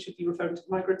whether we should be referring to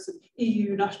migrants and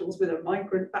EU nationals with a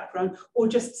migrant background or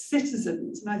just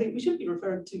citizens. And I think we should be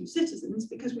referring to citizens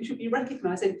because we should be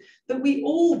recognising that we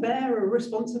all bear a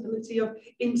responsibility of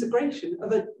integration,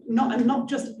 of not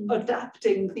just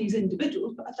adapting these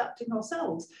individuals, but adapting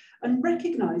ourselves. And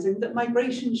recognising that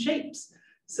migration shapes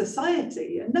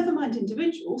society, and never mind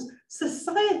individuals,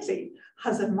 society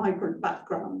has a migrant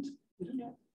background. Yeah,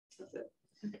 that's it.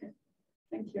 Okay,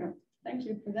 thank you. Thank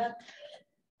you for that.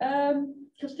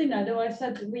 Christina, though I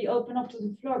said we open up to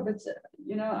the floor, but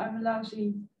you know, I'm a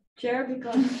lousy chair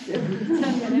because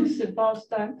 10 minutes past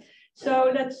time.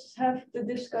 So let's have the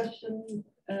discussion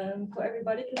for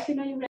everybody. Christina, you